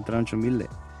en Rancho Humilde.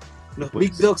 Los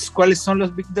Big Dogs, ¿cuáles son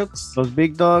los Big Dogs? Los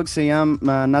Big Dogs se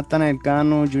llaman Nathan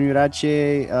Elcano, Junior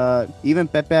H, even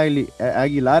Pepe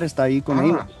Aguilar está ahí con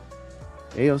ellos.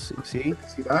 Ellos, sí.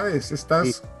 Felicidades,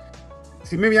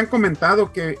 sí me habían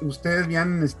comentado que ustedes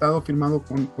habían estado firmado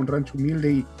con Rancho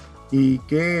Humilde y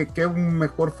qué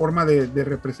mejor forma de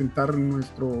representar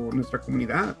nuestra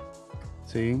comunidad.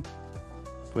 Sí,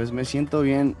 pues me siento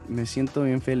bien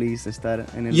feliz de estar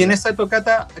en el... ¿Y en esa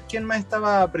tocata, quién más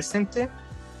estaba presente?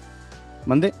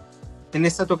 ¿Mande? En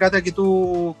esa tocata que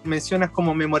tú mencionas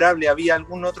como memorable, ¿había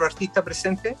algún otro artista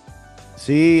presente?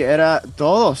 Sí, era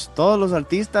todos los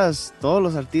artistas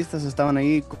estaban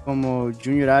ahí, como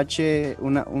Junior H,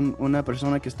 una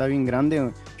persona que está bien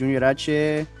grande, Junior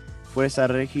H, Fuerza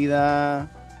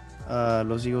Régida,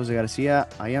 los hijos de García,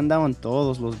 ahí andaban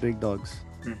todos los Big Dogs.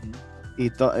 Ujú.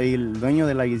 Y el dueño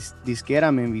de la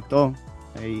disquera me invitó.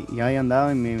 Y ahí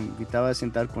andaba y me invitaba a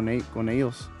sentar con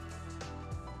ellos.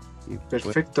 Y pues,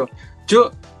 Perfecto.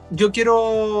 Yo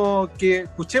quiero que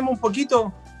escuchemos un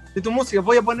poquito de tu música.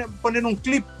 Voy a poner un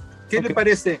clip. ¿Qué Ok. le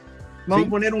parece? Vamos Sí. a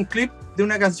poner un clip de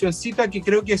una cancioncita que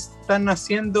creo que están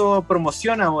haciendo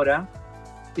promoción ahora.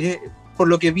 Por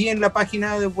lo que vi en la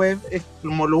página de web, es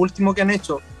como lo último que han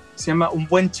hecho. Se llama Un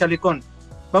Buen Chalecón.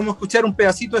 Vamos a escuchar un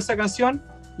pedacito de esa canción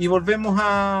y volvemos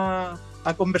a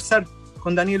conversar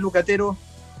con Daniel Lucatero,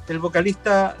 el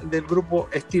vocalista del grupo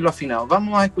Estilo Afinado.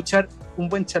 Vamos a escuchar Un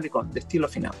Buen Chalecón de Estilo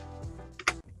Afinado.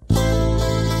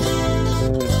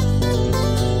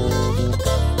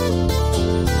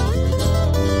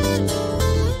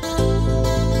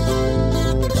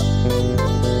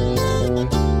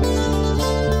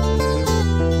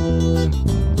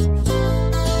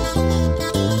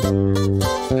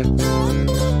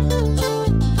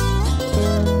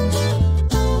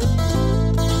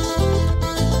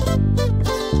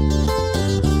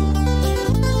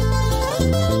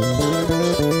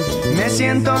 Me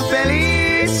siento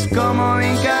feliz como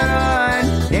un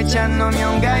cabrón, echándome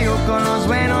un gallo con los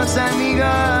buenos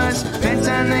amigos,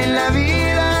 pensando en la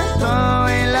vida, todo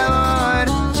el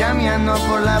labor, chameando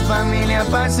por la familia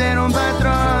para ser un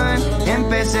patrón.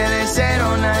 Empecé de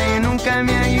cero, nadie nunca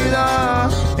me ayudó,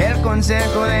 el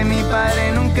consejo de mi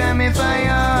padre nunca me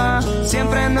falló,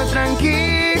 siempre ando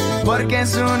tranquilo porque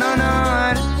es un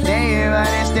honor de llevar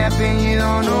este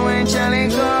apellido, un buen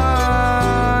chalecón.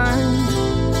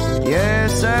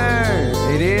 Yes, sir.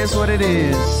 It is what it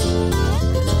is.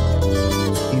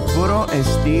 Y puro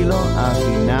estilo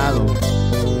afinado.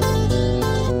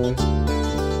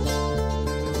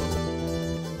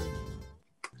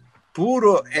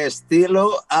 Puro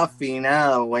estilo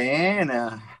afinado.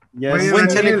 Buena. yes. Oye, Buen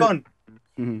Daniel. chalecón.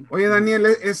 Ujú. Oye, Daniel,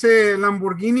 ese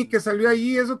Lamborghini que salió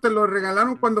ahí, eso te lo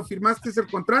regalaron cuando firmaste el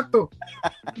contrato.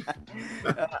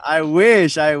 I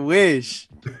wish.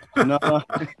 No.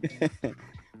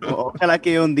 Ojalá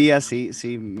que un día sí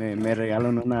me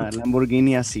regalen una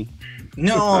Lamborghini así.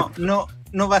 No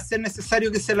va a ser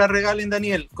necesario que se la regalen,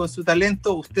 Daniel. Con su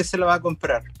talento usted se la va a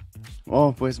comprar.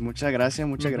 Oh, pues muchas gracias.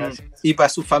 Y para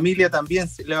su familia también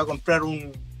se le va a comprar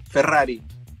un Ferrari.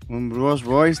 Un Rolls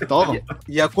Royce, todo.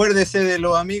 Y acuérdese de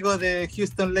los amigos de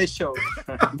Houston Late Show.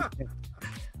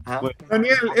 Ah, Bueno.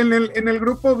 Daniel, en el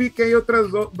grupo vi que hay otras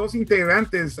dos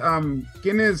integrantes.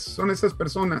 ¿Quiénes son esas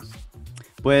personas?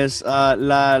 Pues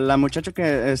la muchacha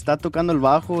que está tocando el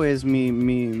bajo es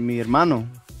mi hermano.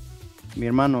 Mi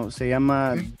hermano se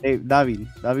llama David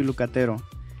Lucatero.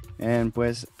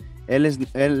 Pues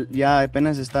él ya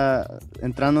apenas está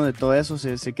entrando de todo eso,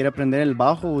 se quiere aprender el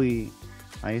bajo y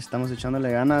ahí estamos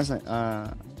echándole ganas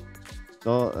a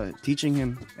todo, teaching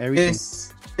him everything.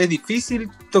 es difícil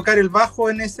tocar el bajo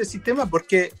en ese sistema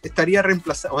porque estaría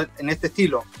reemplazado en este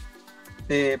estilo.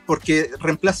 Porque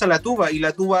reemplaza la tuba y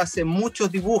la tuba hace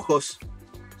muchos dibujos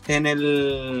en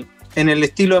el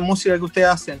estilo de música que ustedes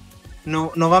hacen.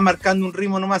 No va marcando un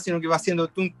ritmo nomás, sino que va haciendo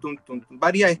tum, tum, tum,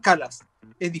 varias escalas.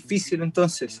 Es difícil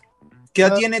entonces. ¿Qué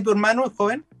edad tiene tu hermano,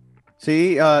 joven?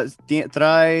 Sí,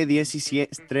 trae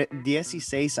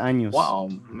 16 años. Wow,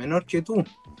 menor que tú.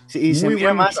 Sí, y se Muy mira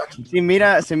buen más, muchacho.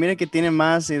 se mira que tiene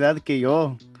más edad que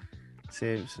yo.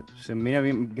 Se mira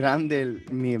bien grande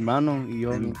mi hermano y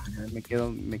yo me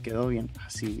quedo bien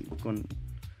así con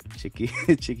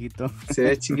chiquito. Se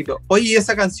ve chiquito. Oye, ¿y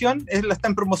esa canción la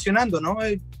están promocionando, no?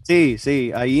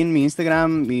 Sí, ahí en mi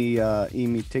Instagram y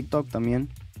mi TikTok también.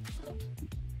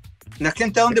 ¿La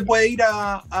gente a dónde puede ir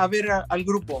a ver al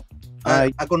grupo?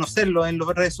 A conocerlo en las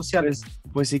redes sociales.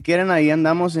 Pues si quieren, ahí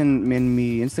andamos en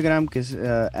mi Instagram, que es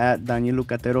Daniel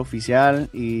Lucatero Oficial,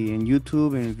 y en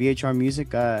YouTube, en VHR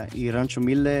Music y Rancho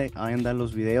Humilde, ahí andan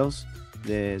los videos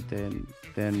de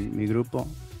mi grupo.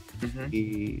 Uh-huh.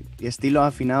 Y estilo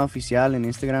afinado oficial en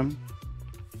Instagram.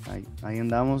 Ahí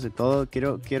andamos de todo.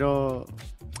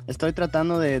 Estoy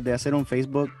tratando de hacer un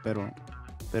Facebook, pero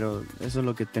eso es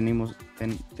lo que tenemos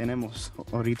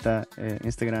ahorita,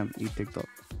 Instagram y TikTok.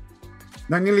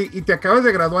 Daniel, y te acabas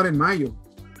de graduar en mayo,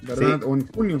 ¿verdad? Sí. O en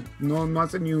junio. No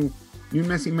hace ni un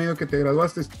mes y medio que te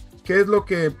graduaste. ¿Qué es lo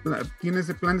que tienes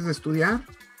de planes de estudiar?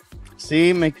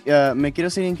 Sí, me quiero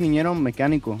ser ingeniero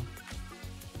mecánico.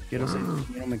 Ser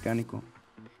ingeniero mecánico.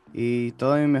 Y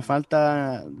todavía me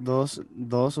falta dos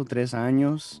o 3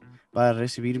 años para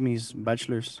recibir mis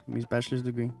bachelor's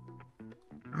degree.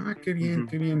 Ah, qué bien,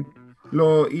 qué bien.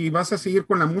 Y vas a seguir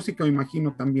con la música, me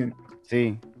imagino, también.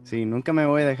 Sí, nunca me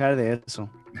voy a dejar de eso.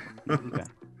 Nunca.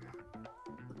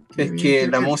 Es que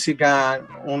la música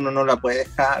uno no la puede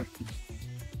dejar.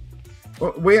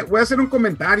 Voy a hacer un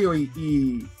comentario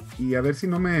y a ver si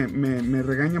no me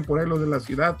regañan por ahí los de la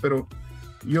ciudad, pero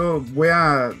yo voy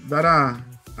a dar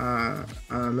a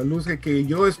la luz de que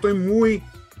yo estoy muy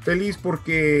feliz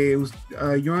porque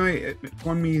yo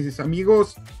con mis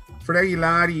amigos Fred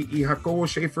Aguilar y Jacobo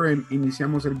Schaefer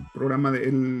iniciamos el programa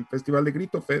del Festival de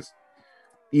Grito Fest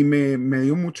y me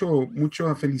dio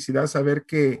mucha felicidad saber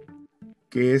que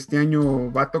este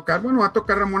año va a tocar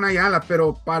Ramón Ayala,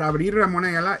 pero para abrir Ramón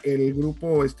Ayala el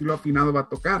grupo Estilo Afinado va a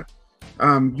tocar.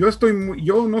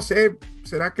 Yo no sé,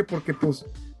 será que porque pues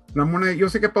Ramón, yo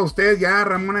sé que para ustedes ya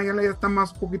Ramón Ayala ya está un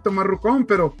poquito más rucón,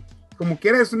 pero como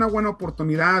quiera es una buena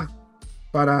oportunidad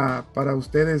para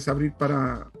ustedes abrir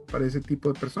para ese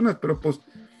tipo de personas, pero pues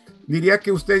diría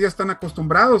que ustedes ya están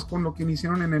acostumbrados con lo que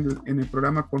iniciaron en el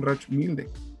programa con Racho Humilde.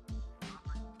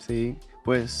 Sí,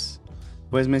 pues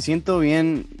me siento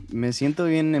bien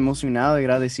emocionado y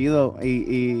agradecido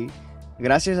y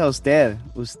gracias a usted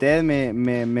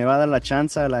me va a dar la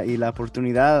chance y la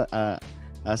oportunidad a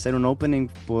hacer un opening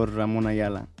por Ramón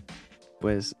Ayala.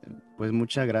 Pues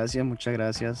muchas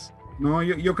gracias. No,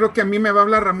 yo creo que a mí me va a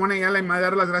hablar Ramón Ayala y me va a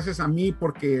dar las gracias a mí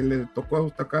porque le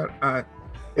tocó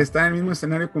estar en el mismo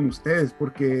escenario con ustedes,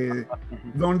 porque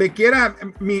donde quiera,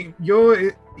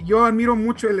 yo admiro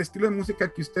mucho el estilo de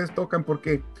música que ustedes tocan,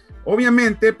 porque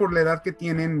obviamente por la edad que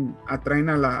tienen atraen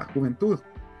a la juventud,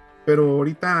 pero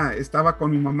ahorita estaba con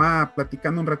mi mamá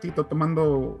platicando un ratito, estaban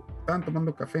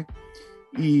tomando café,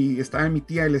 y estaba mi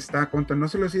tía y le estaba contando, no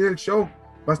se lo olvide el show,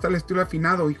 va a estar el estilo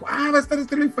afinado. Dijo, va a estar el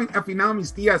estilo afinado,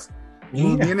 mis tías.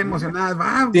 Bien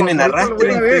emocionadas. Tienen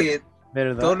arrastre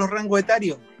entre todos los rangos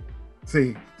etarios.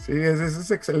 Sí, eso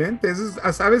es excelente.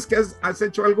 Sabes que has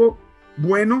hecho algo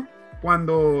bueno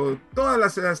cuando todas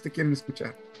las edades te quieren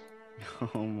escuchar.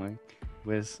 Oh my.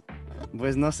 Pues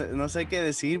no sé qué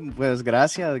decir. Pues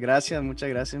gracias, muchas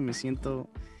gracias. Me siento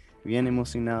bien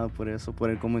emocionado por eso, por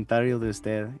el comentario de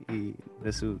usted y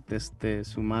de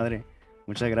su madre.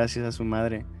 Muchas gracias a su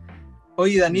madre.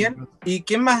 Oye, Daniel, ¿y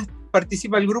quién más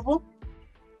participa del grupo?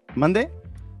 ¿Mande?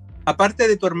 Aparte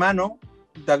de tu hermano,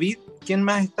 David, ¿quién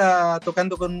más está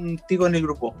tocando contigo en el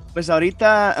grupo? Pues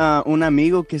ahorita un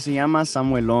amigo que se llama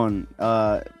Samuelón.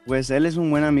 Pues él es un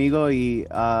buen amigo y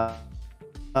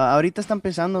ahorita está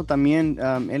empezando también.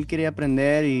 Él quería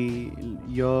aprender y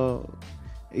yo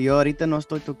ahorita no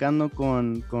estoy tocando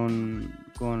con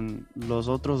los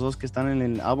otros dos que están en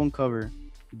el álbum cover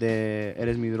de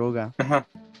Eres mi droga. Ajá.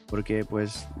 Porque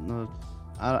pues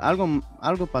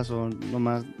algo pasó,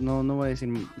 nomás, no voy a decir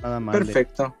nada más.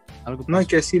 Perfecto. No hay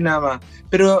que decir nada más.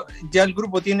 Pero ya el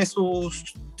grupo tiene su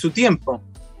tiempo.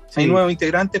 Sí. Hay nuevos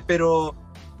integrantes, pero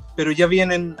ya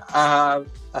vienen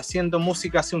haciendo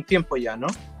música hace un tiempo ya, ¿no?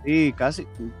 Sí, casi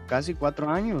 4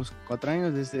 años. 4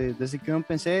 años desde que yo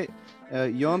empecé.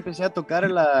 Yo empecé a tocar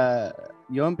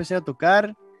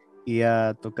y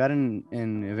a tocar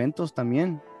en eventos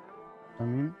también.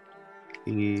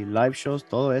 Y live shows,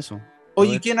 todo eso.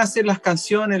 Oye, ¿quién hace las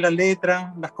canciones, la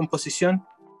letra, las composiciones?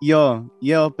 Yo,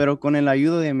 pero con el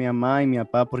ayuda de mi mamá y mi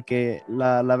papá, porque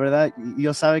la verdad,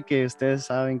 ustedes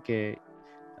saben que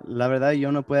la verdad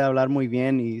yo no puedo hablar muy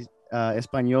bien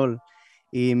español.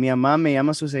 Y mi mamá me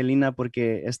llama Suselina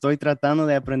porque estoy tratando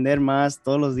de aprender más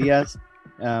todos los días,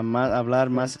 hablar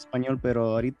más español, pero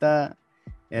ahorita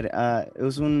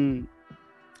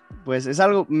pues es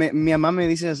algo, mi mamá me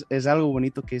dice es algo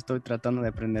bonito que estoy tratando de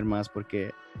aprender más,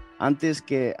 porque antes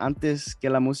que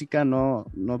la música no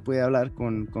pude hablar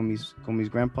con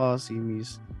mis grandpas y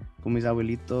con mis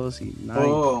abuelitos y nada,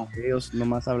 y ellos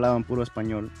nomás hablaban puro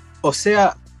español. O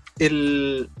sea,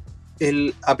 el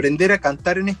aprender a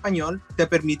cantar en español te ha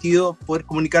permitido poder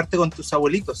comunicarte con tus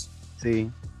abuelitos.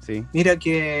 Sí. Mira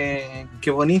qué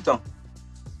bonito.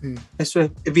 Sí. Eso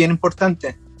es bien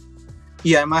importante.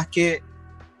 Y además que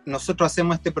nosotros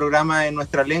hacemos este programa en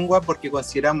nuestra lengua porque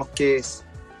consideramos que es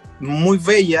muy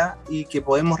bella y que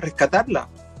podemos rescatarla.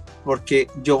 Porque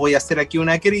yo voy a hacer aquí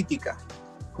una crítica.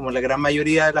 Como la gran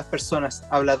mayoría de las personas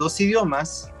habla 2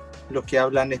 idiomas, los que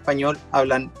hablan español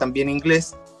hablan también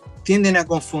inglés, tienden a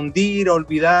confundir, a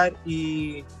olvidar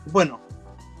y bueno,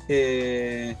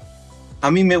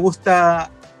 a mí me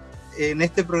gusta en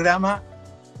este programa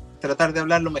tratar de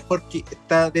hablar lo mejor que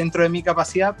está dentro de mi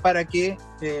capacidad para que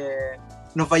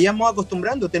nos vayamos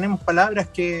acostumbrando. Tenemos palabras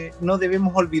que no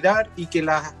debemos olvidar y que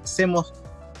las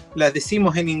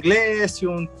decimos en inglés.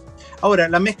 Ahora,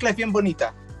 la mezcla es bien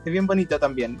bonita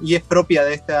también y es propia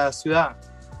de esta ciudad.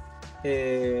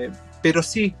 Pero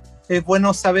sí, es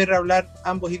bueno saber hablar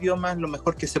ambos idiomas lo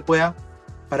mejor que se pueda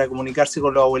para comunicarse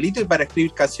con los abuelitos y para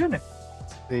escribir canciones.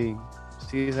 Sí,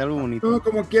 es algo bonito. Todo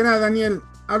como quiera, Daniel.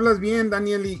 Hablas bien,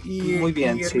 Daniel, y muy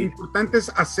bien, y lo importante es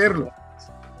hacerlo.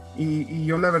 Y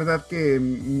yo la verdad que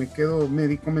me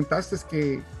comentaste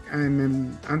que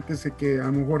antes de que a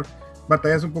lo mejor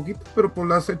batallas un poquito, pero pues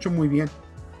lo has hecho muy bien.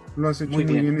 Lo has hecho muy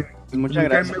bien. Pues muchas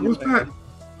gracias.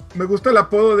 Me gusta el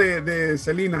apodo de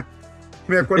Celina.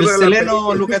 Me acuerdo el de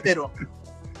Seleno Lucatero.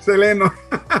 Seleno.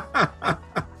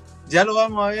 Ya lo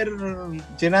vamos a ver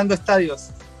llenando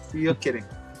estadios, si Dios quiere.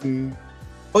 Sí.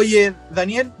 Oye,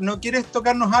 Daniel, ¿no quieres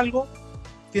tocarnos algo?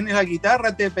 Tienes la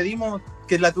guitarra, te pedimos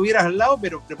que la tuvieras al lado,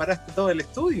 pero preparaste todo el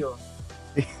estudio.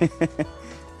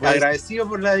 Agradecido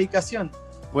por la dedicación.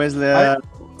 Pues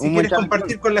si quieres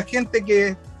compartir con la gente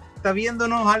que está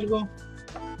viéndonos algo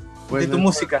de tu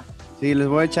música. Sí, les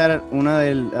voy a echar una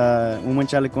del Un Buen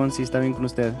Chalecón, si está bien con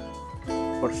usted.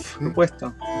 Por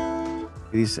supuesto.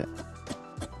 Y dice: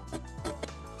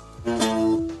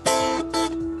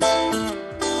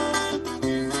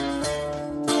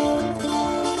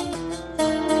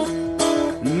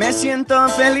 me siento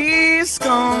feliz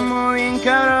como bien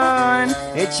cabrón,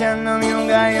 echándome un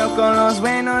gallo con los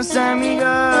buenos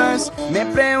amigos. Me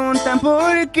preguntan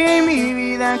por qué mi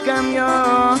vida cambió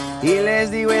y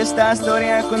les digo esta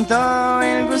historia con todo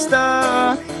el gusto.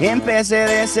 Empecé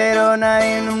de cero,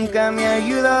 nadie nunca me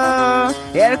ayudó.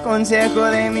 El consejo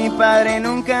de mi padre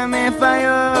nunca me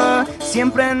falló.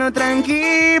 Siempre ando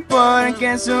tranquilo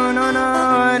porque es un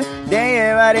honor de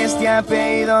llevar este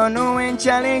apellido, no en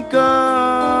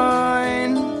chalecón.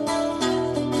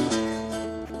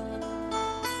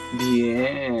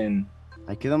 Bien.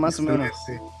 Ahí quedó más o menos.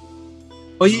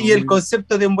 Oye, y el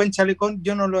concepto de un buen chalecón,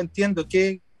 yo no lo entiendo.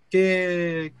 ¿Qué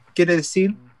quiere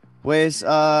decir? Pues,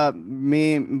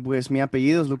 mi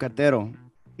apellido es Lucatero.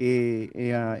 Y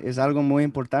es algo muy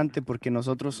importante porque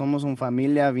nosotros somos una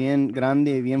familia bien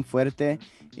grande y bien fuerte.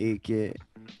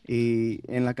 Y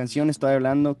en la canción estoy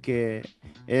hablando que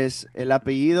el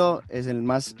apellido es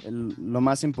lo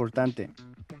más importante.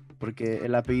 Porque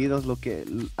el apellido es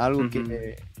algo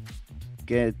que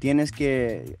tienes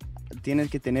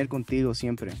que tener contigo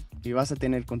siempre. Y vas a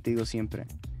tener contigo siempre.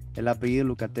 El apellido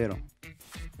Lucatero.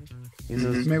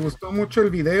 Me gustó mucho el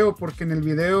video porque en el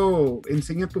video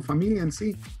enseña tu familia en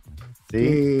sí. Sí.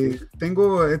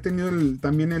 He tenido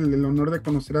también el honor de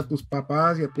conocer a tus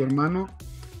papás y a tu hermano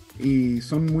y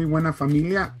son muy buena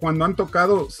familia. Cuando han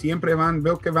tocado siempre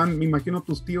veo que van, me imagino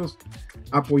tus tíos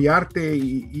a apoyarte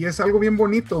y es algo bien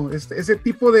bonito. Ese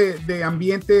tipo de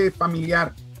ambiente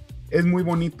familiar es muy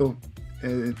bonito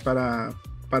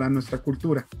para nuestra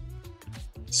cultura.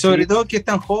 Sobre todo que es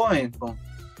tan joven.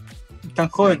 Tan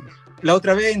joven. La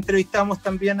otra vez entrevistamos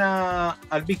también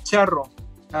al Big Charro,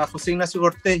 a José Ignacio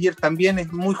Cortés, y él también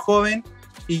es muy joven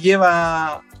y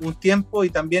lleva un tiempo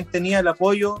y también tenía el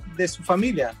apoyo de su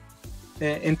familia.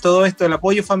 En todo esto, el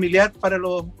apoyo familiar para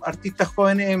los artistas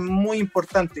jóvenes es muy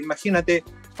importante. Imagínate,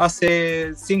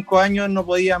 hace 5 años no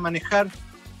podía manejar,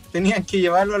 tenían que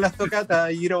llevarlo a las tocatas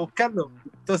e ir a buscarlo.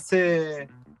 Entonces,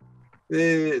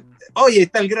 oye,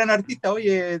 está el gran artista,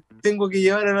 oye, tengo que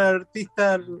llevar al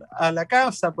artista a la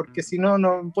casa porque si no,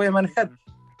 no puede manejar.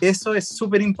 Eso es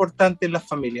súper importante en las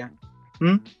familias.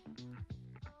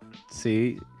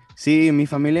 Sí, mi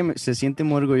familia se siente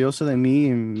muy orgullosa de mí y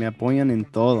me apoyan en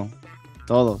todo,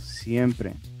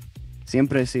 siempre.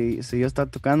 Siempre, si yo estoy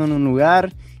tocando en un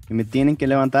lugar y me tienen que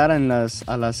levantar a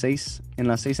las 6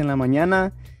 en la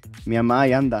mañana, mi mamá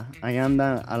ahí anda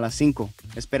a las 5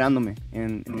 esperándome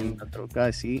en la troca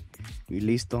así y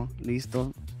listo,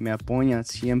 me apoyan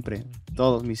siempre,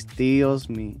 todos mis tíos,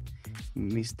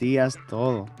 mis tías,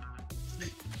 todo.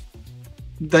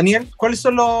 Daniel, ¿cuáles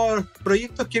son los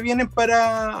proyectos que vienen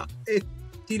para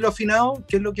Estilo Afinado?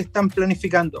 ¿Qué es lo que están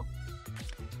planificando?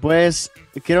 Pues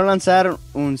quiero lanzar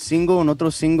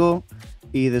otro single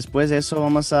y después de eso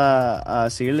vamos a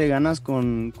seguirle ganas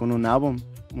con un álbum.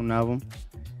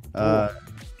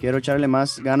 Quiero echarle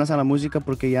más ganas a la música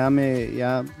porque ya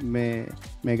me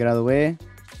gradué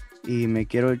y me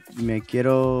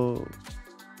quiero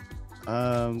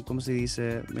 ¿cómo se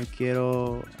dice?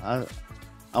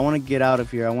 I want to get out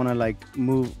of here. I want to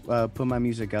move, put my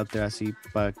music out there así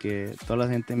para que toda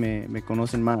la gente me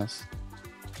conocen más.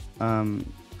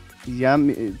 Ya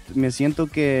me siento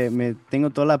que tengo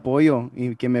todo el apoyo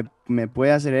y que me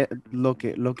puede hacer lo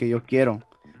que yo quiero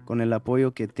con el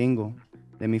apoyo que tengo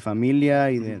de mi familia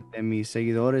y de mis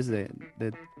seguidores, de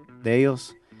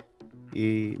ellos.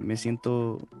 Y me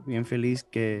siento bien feliz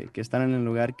que están en el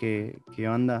lugar que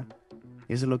yo anda.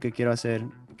 Eso es lo que quiero hacer.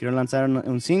 Quiero lanzar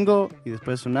un single y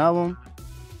después un álbum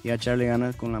y a echarle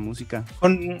ganas con la música.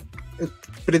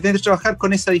 ¿Pretendes trabajar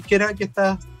con esa disquera que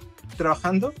estás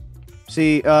trabajando?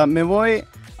 Sí, me voy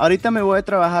ahorita me voy a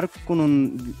trabajar con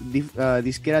un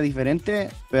disquera diferente,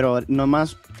 pero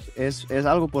nomás es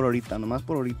algo por ahorita, nomás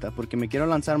por ahorita, porque me quiero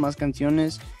lanzar más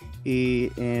canciones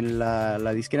y en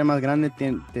la disquera más grande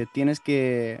te tienes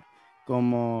que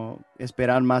como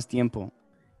esperar más tiempo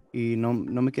y no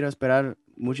me quiero esperar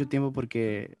mucho tiempo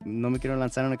porque no me quiero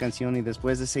lanzar una canción y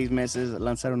después de 6 meses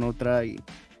lanzar otra y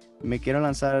me quiero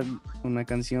lanzar una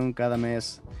canción cada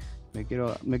mes.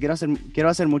 Quiero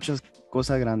hacer muchas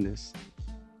cosas grandes.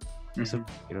 Eso es lo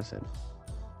que quiero hacer.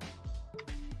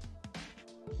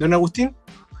 Don Agustín.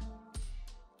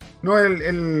 No,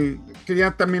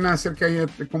 quería también hacer que haya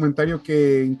el comentario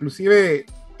que inclusive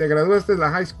te graduaste de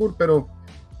la high school, pero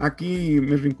aquí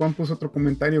mi rincón puso otro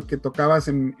comentario que tocabas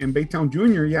en Baytown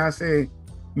Junior ya hace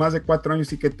más de 4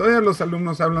 años y que todavía los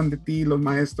alumnos hablan de ti, los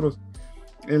maestros,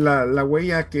 la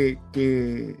huella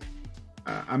que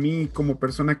a mí como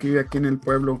persona que vive aquí en el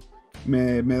pueblo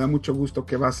me da mucho gusto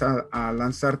que vas a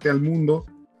lanzarte al mundo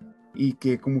y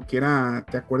que como quiera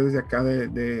te acuerdes de acá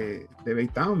de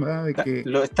Baytown, ¿verdad? De que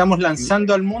lo estamos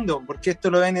lanzando al mundo porque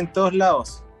esto lo ven en todos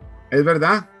lados. Es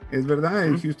verdad,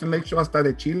 el Houston Lake Show hasta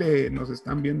de Chile nos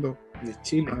están viendo de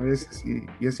Chile a veces y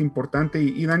es importante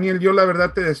y Daniel, yo la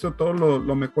verdad te deseo todo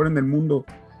lo mejor en el mundo.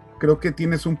 Creo que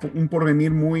tienes un porvenir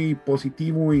muy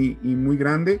positivo y muy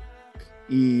grande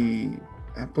y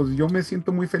pues yo me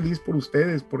siento muy feliz por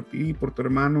ustedes, por ti, por tu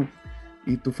hermano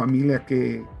y tu familia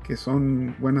que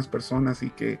son buenas personas y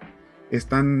que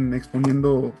están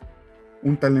exponiendo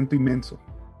un talento inmenso.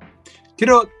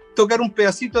 Quiero tocar un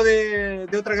pedacito de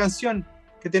otra canción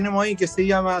que tenemos ahí que se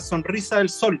llama Sonrisa del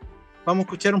Sol. Vamos a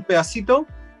escuchar un pedacito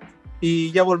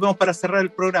y ya volvemos para cerrar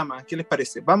el programa. ¿Qué les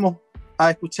parece? Vamos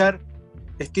a escuchar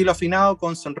Estilo Afinado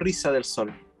con Sonrisa del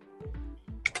Sol.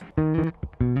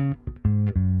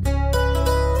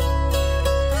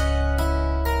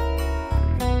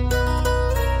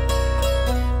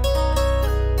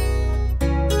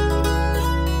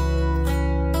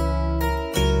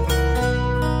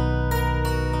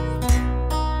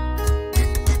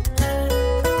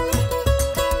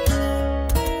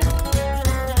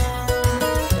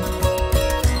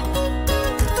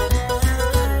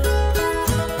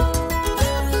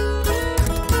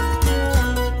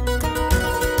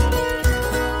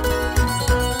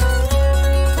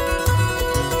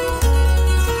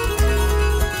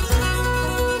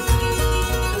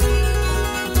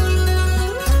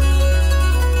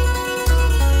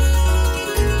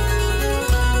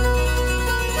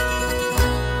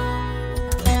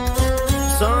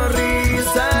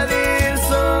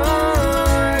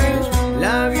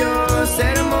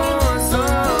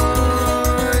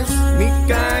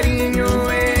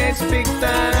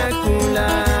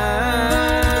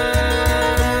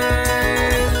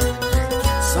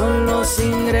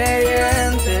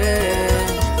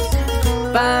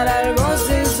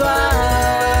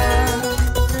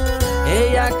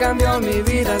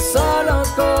 Solo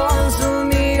con su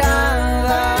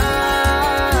mirada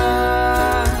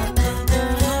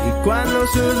y cuando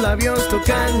sus labios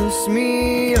tocan los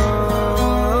míos,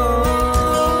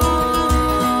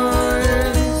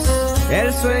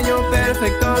 el sueño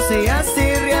perfecto se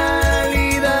hace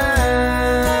realidad.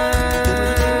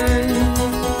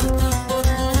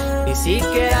 Ni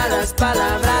siquiera las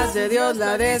palabras de Dios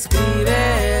la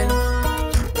describen.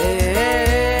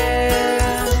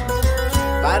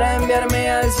 Para enviarme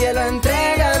al cielo,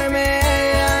 entregarme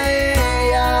a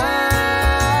ella.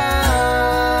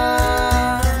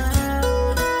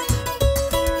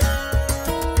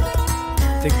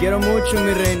 Te quiero mucho,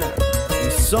 mi reina,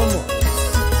 y somos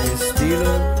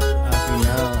Estilo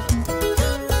Afinado.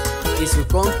 Y su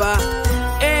compa,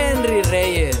 Henry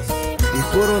Reyes. Y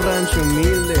puro rancho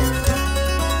humilde.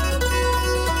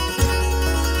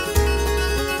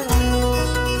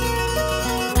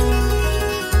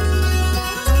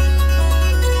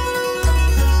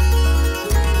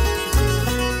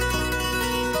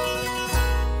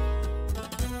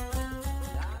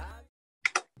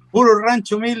 Puro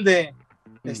rancho humilde,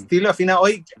 estilo afinado.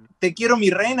 Hoy te quiero mi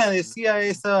reina, decía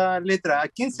esa letra. ¿A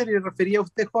quién se le refería a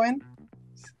usted, joven?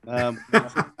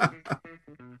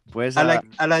 Pues a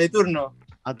la de turno.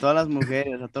 A todas las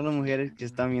mujeres que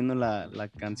están viendo la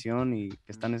canción y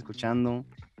que están escuchando.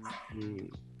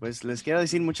 Y pues les quiero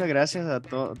decir muchas gracias a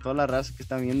toda la raza que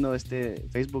está viendo este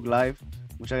Facebook Live.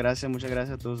 Muchas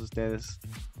gracias a todos ustedes.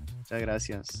 Muchas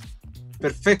gracias.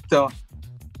 Perfecto.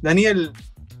 Daniel,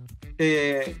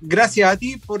 gracias a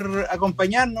ti por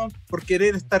acompañarnos, por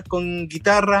querer estar con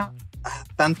guitarra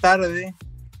tan tarde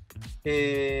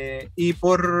y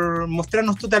por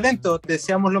mostrarnos tu talento. Te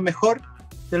deseamos lo mejor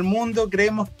del mundo.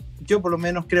 Yo por lo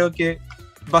menos creo que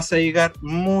vas a llegar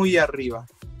muy arriba.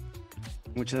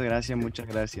 Muchas gracias, muchas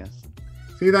gracias.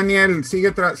 Sí, Daniel,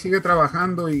 sigue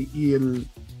trabajando y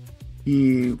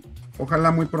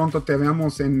ojalá muy pronto te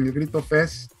veamos en el Grito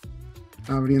Fest,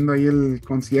 abriendo ahí el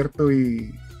concierto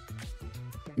y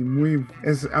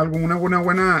es algo, una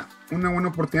buena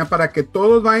oportunidad para que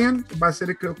todos vayan. Va a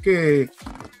ser, creo que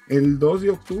el 2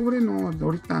 de octubre, no,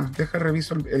 ahorita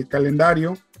reviso el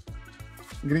calendario.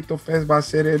 Grito Fest va a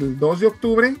ser el 2 de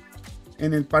octubre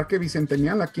en el Parque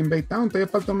Bicentennial, aquí en Baytown. Todavía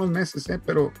faltan unos meses,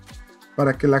 pero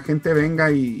para que la gente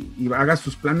venga y haga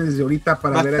sus planes desde ahorita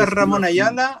para va ver. Va a estar Ramón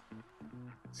Ayala.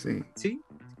 Sí. Sí.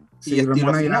 Sí,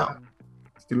 Ramón Ayala.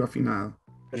 Estilo afinado.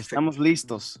 Perfecto. Estamos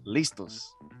listos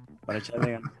para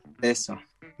echarle ganas. Eso,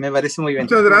 me parece muy bien.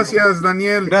 Muchas gracias,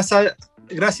 Daniel.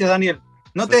 Gracias, Daniel.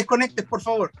 No te desconectes, por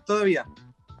favor, todavía.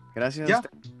 Gracias. ¿Ya?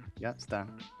 Ya está.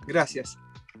 Gracias.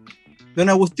 Don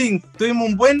Agustín, tuvimos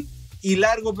un buen y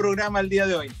largo programa el día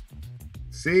de hoy.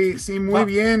 Sí, muy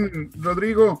bien,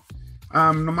 Rodrigo.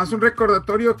 Nomás un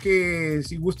recordatorio que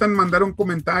si gustan mandar un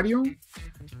comentario,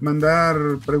 mandar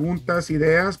preguntas,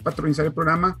 ideas, patronizar el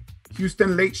programa,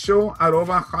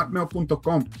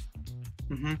 houstonlateshow@hotmail.com.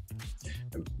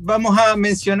 Vamos a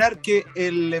mencionar que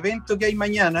el evento que hay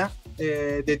mañana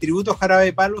de tributo Jarabe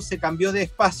de Palo se cambió de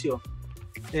espacio.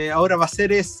 Ahora va a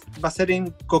ser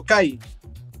en Cocay.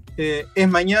 Es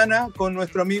mañana con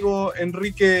nuestro amigo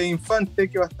Enrique Infante,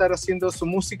 que va a estar haciendo su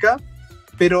música,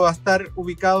 pero va a estar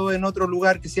ubicado en otro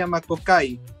lugar que se llama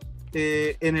Cocay,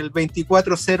 en el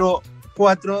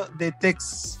 2404 de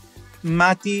Tex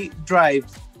Mati Drive.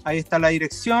 Ahí está la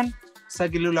dirección.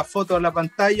 Sáquenle la foto a la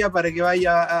pantalla para que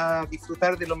vaya a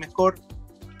disfrutar de lo mejor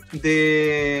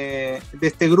de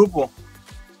este grupo.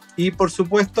 Y por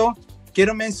supuesto,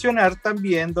 quiero mencionar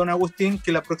también, don Agustín,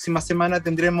 que la próxima semana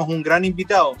tendremos un gran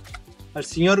invitado, al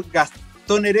señor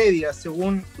Gastón Heredia.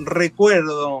 Según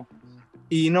recuerdo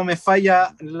y no me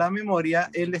falla la memoria,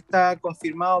 él está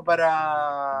confirmado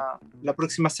para la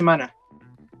próxima semana.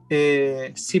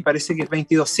 Sí, parece que es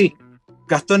 22, sí.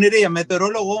 Gastón Heredia,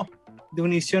 meteorólogo de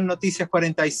Univisión Noticias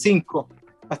 45, va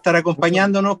a estar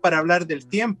acompañándonos para hablar del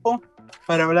tiempo,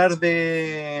 para hablar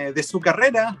de su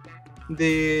carrera,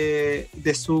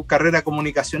 de su carrera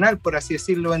comunicacional, por así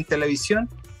decirlo, en televisión.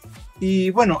 Y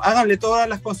bueno, háganle todas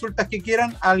las consultas que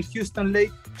quieran al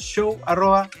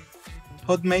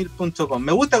houstonlateshow@hotmail.com.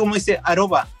 Me gusta como dice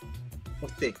arroba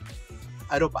usted,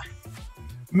 arroba.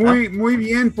 Muy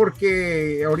bien,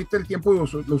 porque ahorita el tiempo de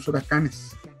los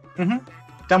huracanes.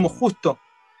 Estamos justo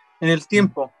en el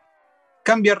tiempo.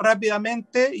 Cambia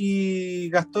rápidamente y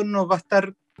Gastón nos va a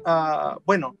estar,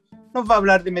 nos va a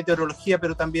hablar de meteorología,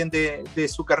 pero también de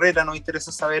su carrera. Nos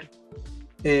interesa saber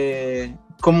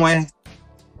cómo es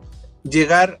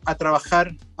llegar a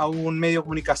trabajar a un medio de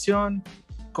comunicación,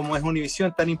 como es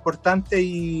Univisión tan importante,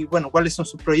 y bueno, cuáles son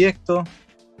sus proyectos,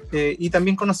 y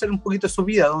también conocer un poquito su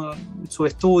vida, sus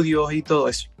estudios y todo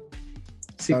eso.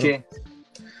 Así claro. Que,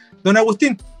 don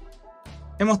Agustín,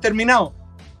 hemos terminado.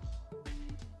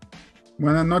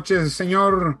 Buenas noches,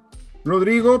 señor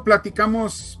Rodrigo.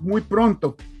 Platicamos muy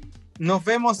pronto. Nos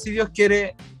vemos, si Dios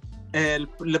quiere, el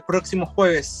próximo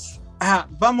jueves.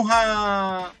 Vamos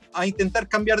a intentar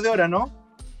cambiar de hora, ¿no?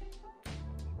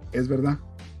 Es verdad.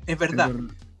 Es verdad.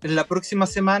 En la próxima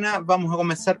semana vamos a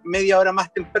comenzar media hora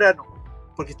más temprano,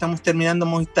 porque estamos terminando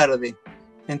muy tarde.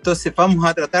 Entonces vamos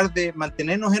a tratar de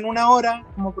mantenernos en una hora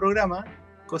como programa,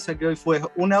 cosa que hoy fue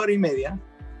 1 hora y media.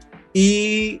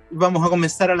 Y vamos a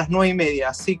comenzar a las 9:30.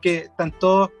 Así que están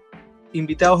todos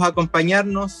invitados a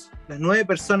acompañarnos. Las 9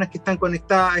 personas que están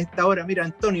conectadas a esta hora. Mira,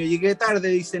 Antonio, llegué tarde.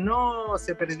 Dice, no,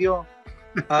 se perdió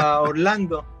a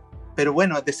Orlando. Pero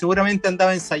bueno, seguramente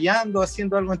andaba ensayando,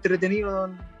 haciendo algo entretenido,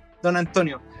 don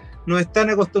Antonio. Nos están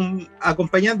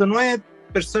acompañando 9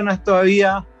 personas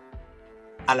todavía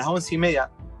a las 11:30.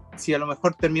 Si a lo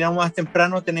mejor terminamos más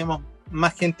temprano, tenemos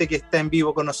más gente que está en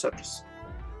vivo con nosotros.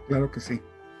 Claro que sí.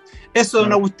 Eso,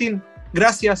 don Agustín,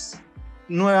 gracias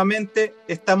nuevamente.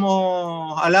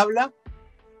 Estamos al habla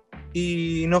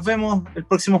y nos vemos el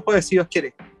próximo jueves, si Dios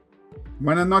quiere.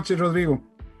 Buenas noches, Rodrigo.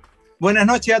 Buenas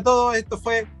noches a todos. Esto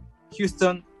fue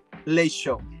Houston Late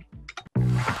Show.